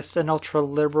encounters with an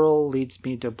ultra-liberal leads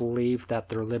me to believe that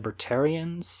they're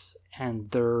libertarians, and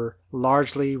they're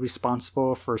largely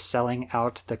responsible for selling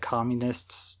out the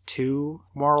communists to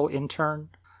moral intern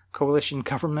coalition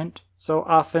government. So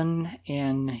often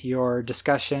in your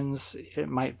discussions, it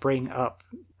might bring up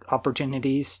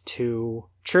opportunities to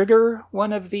trigger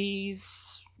one of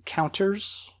these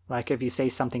counters. Like if you say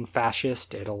something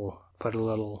fascist, it'll put a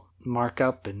little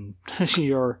markup in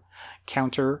your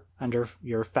counter under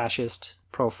your fascist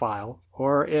profile.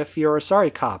 Or if you're a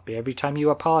sorry cop, every time you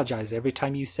apologize, every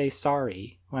time you say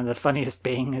sorry. One of the funniest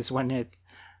being is when it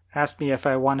asked me if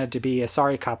I wanted to be a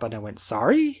sorry cop and I went,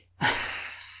 sorry?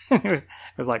 It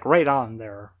was like right on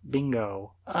there.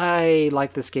 Bingo. I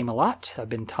like this game a lot. I've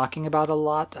been talking about it a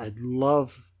lot. I'd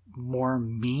love more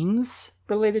memes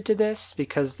related to this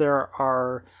because there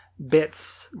are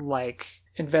bits like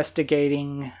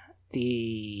investigating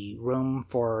the room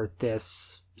for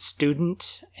this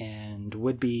student and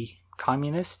would-be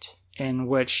communist, in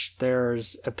which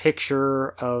there's a picture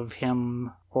of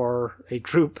him or a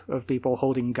group of people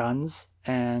holding guns,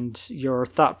 and your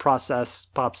thought process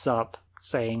pops up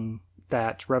saying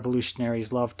that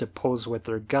revolutionaries love to pose with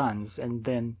their guns, and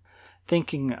then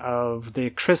thinking of the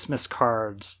Christmas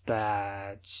cards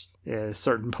that a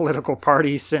certain political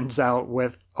party sends out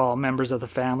with all members of the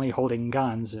family holding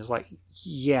guns is like,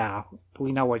 yeah,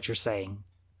 we know what you're saying.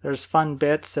 There's fun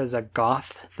bits as a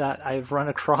goth that I've run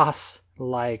across,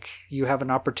 like you have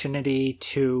an opportunity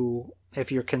to,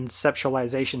 if your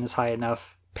conceptualization is high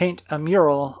enough, paint a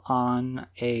mural on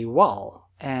a wall.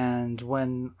 And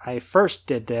when I first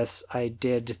did this, I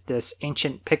did this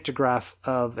ancient pictograph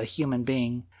of a human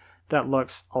being that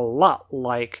looks a lot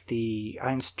like the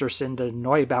Einstürzende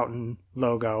Neubauten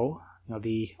logo,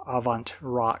 the avant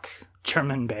rock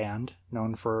German band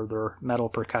known for their metal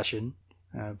percussion.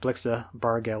 Blixa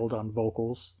Bargeld on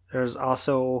vocals. There's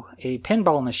also a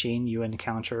pinball machine you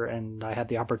encounter, and I had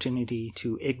the opportunity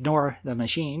to ignore the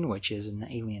machine, which is an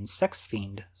Alien Sex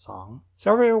Fiend song.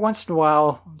 So every once in a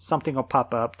while, something will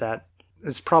pop up that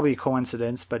is probably a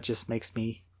coincidence, but just makes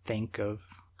me think of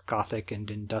gothic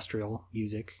and industrial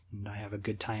music, and I have a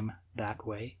good time that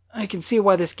way. I can see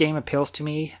why this game appeals to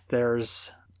me.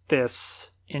 There's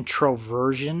this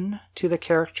introversion to the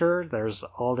character. There's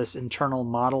all this internal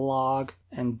monologue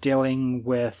and dealing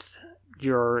with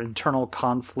your internal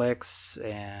conflicts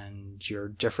and your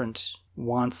different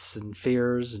wants and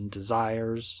fears and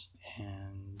desires,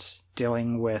 and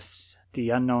dealing with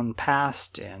the unknown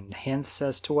past and hints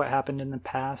as to what happened in the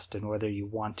past and whether you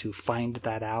want to find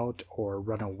that out or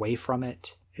run away from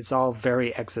it. It's all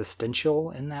very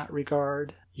existential in that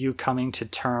regard. You coming to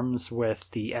terms with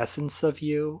the essence of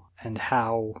you and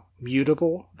how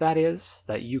mutable that is,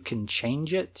 that you can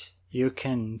change it. You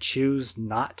can choose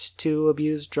not to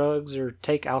abuse drugs or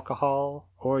take alcohol,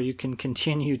 or you can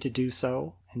continue to do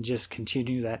so and just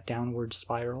continue that downward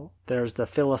spiral. There's the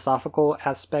philosophical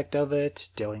aspect of it,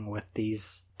 dealing with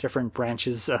these different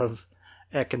branches of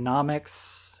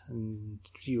economics, and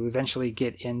you eventually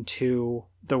get into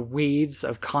the weeds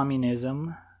of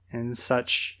communism and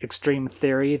such extreme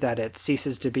theory that it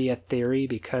ceases to be a theory,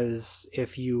 because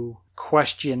if you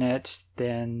question it,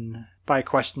 then by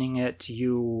questioning it,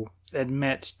 you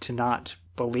admit to not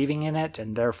believing in it,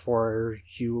 and therefore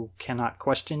you cannot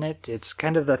question it. It's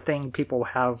kind of the thing people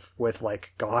have with,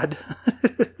 like, God.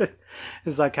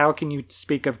 It's like, how can you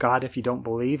speak of God if you don't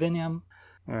believe in him?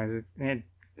 And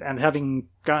having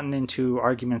gotten into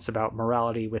arguments about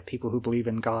morality with people who believe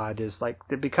in God is like,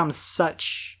 it becomes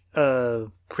such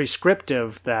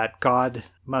prescriptive that God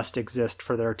must exist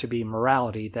for there to be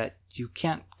morality that you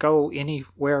can't go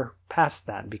anywhere past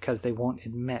that, because they won't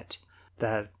admit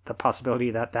that the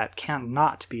possibility that that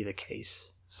cannot be the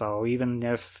case. So even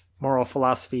if moral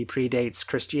philosophy predates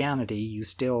Christianity, you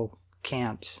still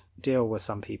can't deal with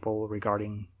some people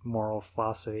regarding moral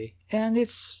philosophy. And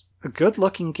it's a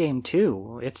good-looking game,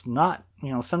 too. It's not,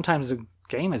 sometimes the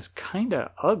game is kind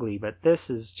of ugly, but this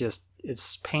is just,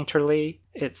 it's painterly,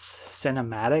 it's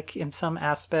cinematic in some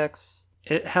aspects.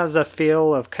 It has a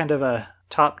feel of kind of a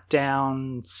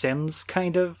top-down Sims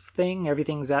kind of thing.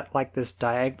 Everything's at like this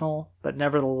diagonal, but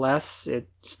nevertheless, it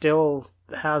still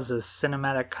has a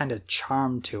cinematic kind of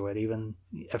charm to it, even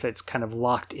if it's kind of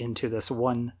locked into this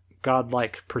one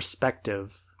godlike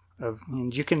perspective.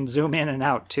 And you can zoom in and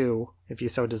out too, if you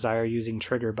so desire, using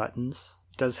trigger buttons.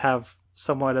 It does have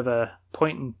somewhat of a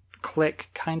point-and-click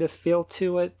kind of feel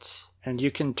to it, and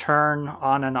you can turn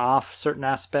on and off certain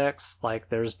aspects, like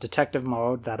there's detective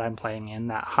mode that I'm playing in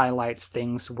that highlights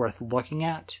things worth looking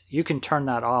at. You can turn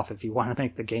that off if you want to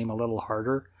make the game a little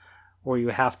harder, or you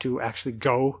have to actually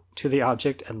go to the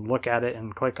object and look at it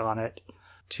and click on it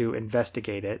to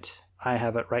investigate it. I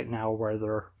have it right now where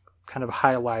they're kind of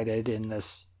highlighted in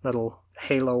this little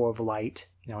halo of light,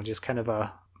 just kind of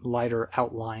a lighter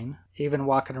outline. Even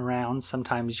walking around,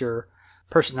 sometimes your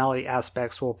personality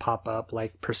aspects will pop up,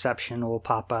 like perception will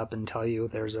pop up and tell you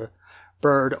there's a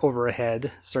bird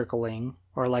overhead circling,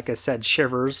 or like I said,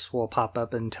 shivers will pop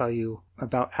up and tell you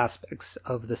about aspects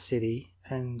of the city.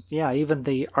 And yeah, even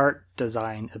the art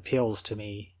design appeals to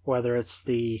me, whether it's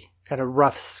the kind of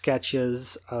rough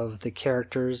sketches of the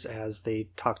characters as they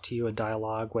talk to you in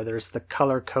dialogue, whether it's the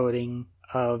color coding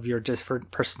of your different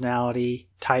personality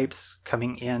types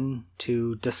coming in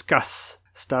to discuss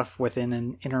stuff within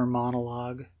an inner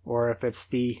monologue, or if it's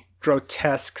the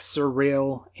grotesque,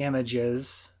 surreal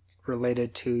images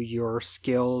related to your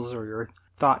skills or your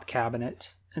thought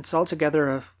cabinet. It's altogether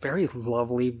a very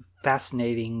lovely,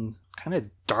 fascinating, kind of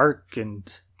dark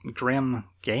and grim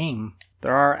game.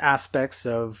 There are aspects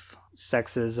of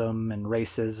sexism and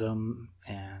racism,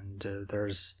 and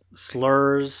there's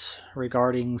slurs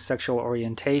regarding sexual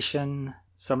orientation.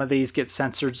 Some of these get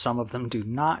censored, some of them do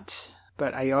not.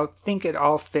 But I think it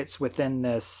all fits within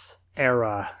this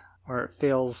era where it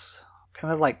feels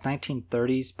kind of like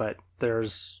 1930s, but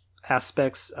there's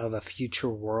aspects of a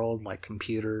future world like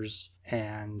computers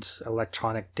and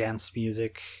electronic dance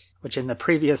music, which in the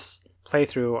previous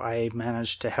playthrough I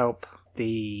managed to help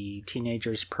the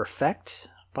teenagers perfect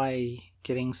by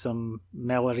getting some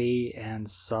melody and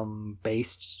some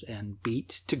bass and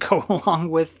beat to go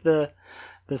along with the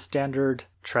standard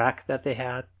track that they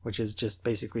had, which is just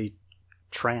basically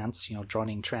trance,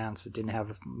 droning trance. It didn't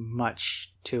have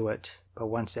much to it, but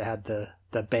once it had the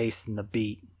bass and the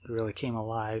beat, it really came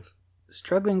alive.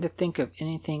 Struggling to think of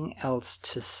anything else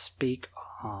to speak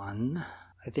on.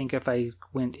 I think if I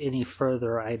went any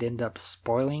further, I'd end up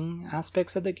spoiling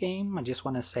aspects of the game. I just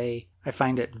want to say I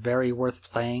find it very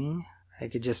worth playing. I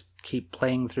could just keep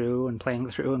playing through and playing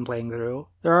through and playing through.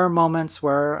 There are moments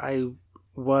where I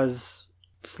was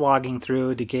slogging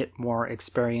through to get more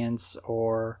experience,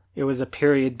 or it was a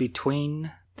period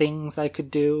between things I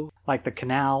could do. Like the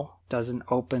canal doesn't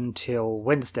open till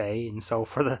Wednesday, and so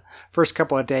for the first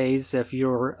couple of days, if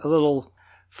you're a little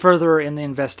further in the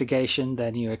investigation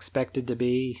than you expected to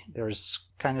be, there's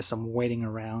kind of some waiting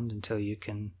around until you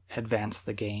can advance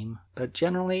the game. But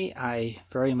generally, I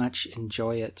very much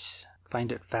enjoy it,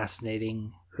 find it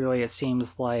fascinating. Really, it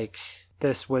seems like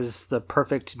this was the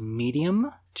perfect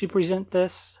medium to present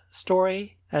this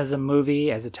story. As a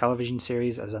movie, as a television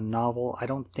series, as a novel, I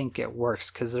don't think it works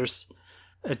because there's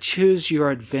a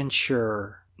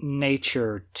choose-your-adventure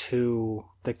nature to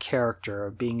the character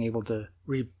of being able to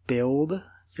rebuild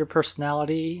your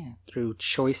personality through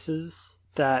choices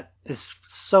that is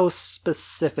so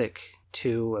specific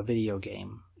to a video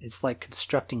game. It's like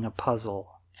constructing a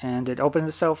puzzle, and it opens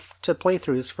itself to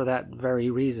playthroughs for that very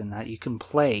reason, that you can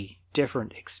play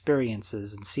different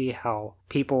experiences and see how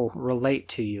people relate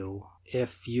to you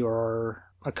if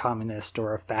you're a communist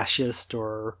or a fascist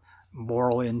or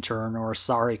moral intern or a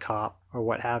sorry cop or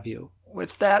what have you.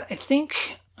 With that, I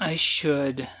think I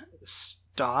should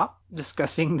stop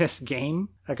discussing this game.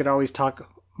 I could always talk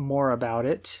more about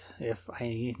it if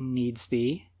I needs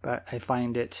be, but I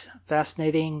find it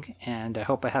fascinating, and I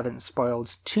hope I haven't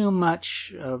spoiled too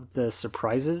much of the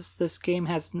surprises this game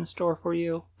has in store for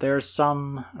you. There's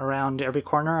some around every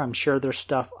corner. I'm sure there's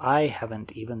stuff I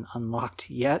haven't even unlocked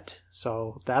yet,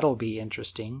 so that'll be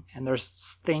interesting. And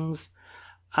there's things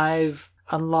I've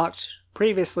unlocked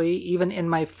previously, even in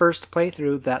my first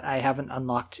playthrough, that I haven't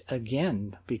unlocked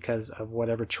again because of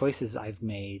whatever choices I've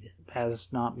made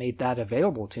has not made that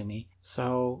available to me.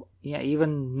 So, yeah,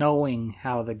 even knowing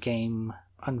how the game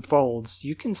unfolds,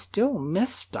 you can still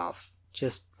miss stuff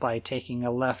just by taking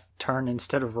a left turn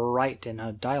instead of a right in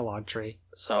a dialogue tree.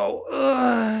 So,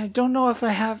 I don't know if I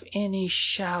have any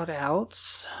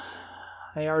shout-outs.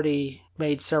 I already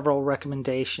made several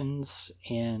recommendations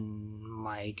in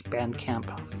my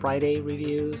Bandcamp Friday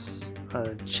reviews.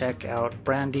 Check out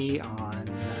Brandy on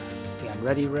the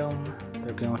Unready Room.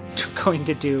 They're going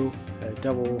to do a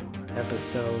double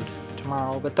episode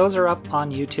tomorrow, but those are up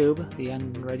on YouTube, the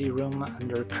Unready Room,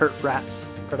 under Kurt Ratz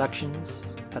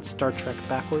Productions. That's Star Trek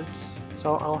backwards.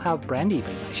 So I'll have Brandy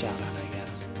make my shout out, I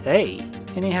guess. Hey!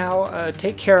 Anyhow,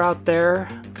 take care out there.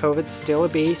 COVID's still a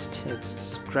beast.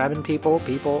 It's grabbing people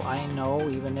I know,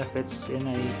 even if it's in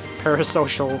a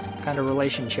parasocial kind of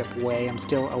relationship way. I'm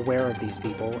still aware of these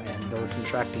people, and they're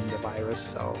contracting the virus.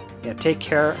 So, yeah, take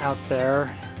care out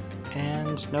there,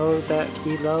 and know that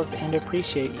we love and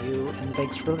appreciate you, and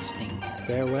thanks for listening.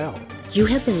 Farewell. You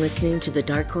have been listening to the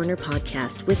Dark Corner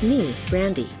podcast with me,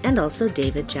 Brandy, and also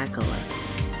David Jackola.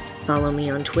 Follow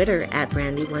me on Twitter at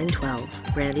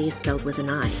Brandywine12. Brandy is spelled with an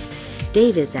I.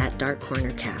 Dave is at Dark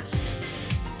Corner Cast.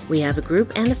 We have a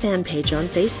group and a fan page on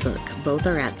Facebook. Both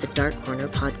are at the Dark Corner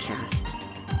Podcast.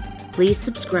 Please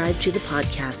subscribe to the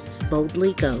podcasts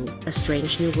Boldly Go, a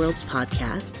Strange New Worlds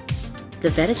podcast, The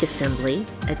Vedic Assembly,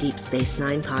 a Deep Space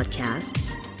Nine podcast,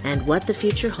 and What the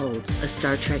Future Holds, a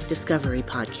Star Trek Discovery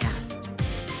podcast.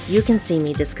 You can see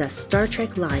me discuss Star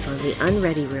Trek live on the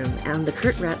Unready Room and the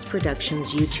Kurt Ratz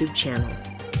Productions YouTube channel.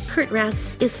 Kurt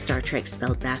Ratz is Star Trek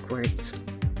spelled backwards.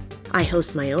 I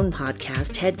host my own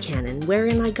podcast, Headcanon,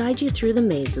 wherein I guide you through the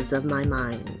mazes of my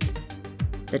mind.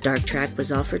 The dark track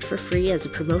was offered for free as a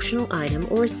promotional item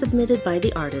or submitted by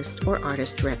the artist or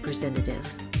artist representative.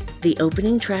 The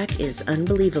opening track is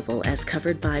Unbelievable as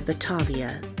covered by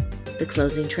Batavia. The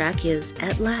closing track is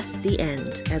At Last the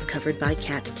End as covered by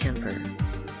Cat Temper.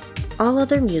 All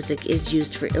other music is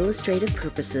used for illustrative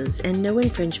purposes and no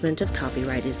infringement of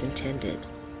copyright is intended.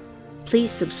 Please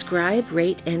subscribe,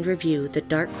 rate, and review the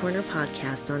Dark Corner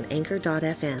podcast on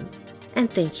Anchor.fm, and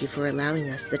thank you for allowing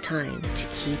us the time to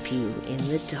keep you in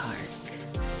the dark.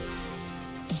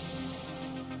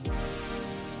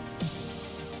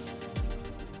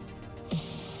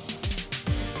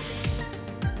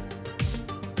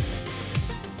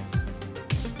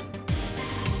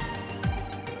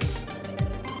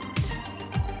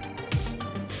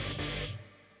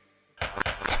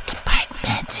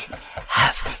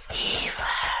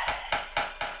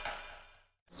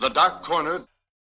 The Dark Corner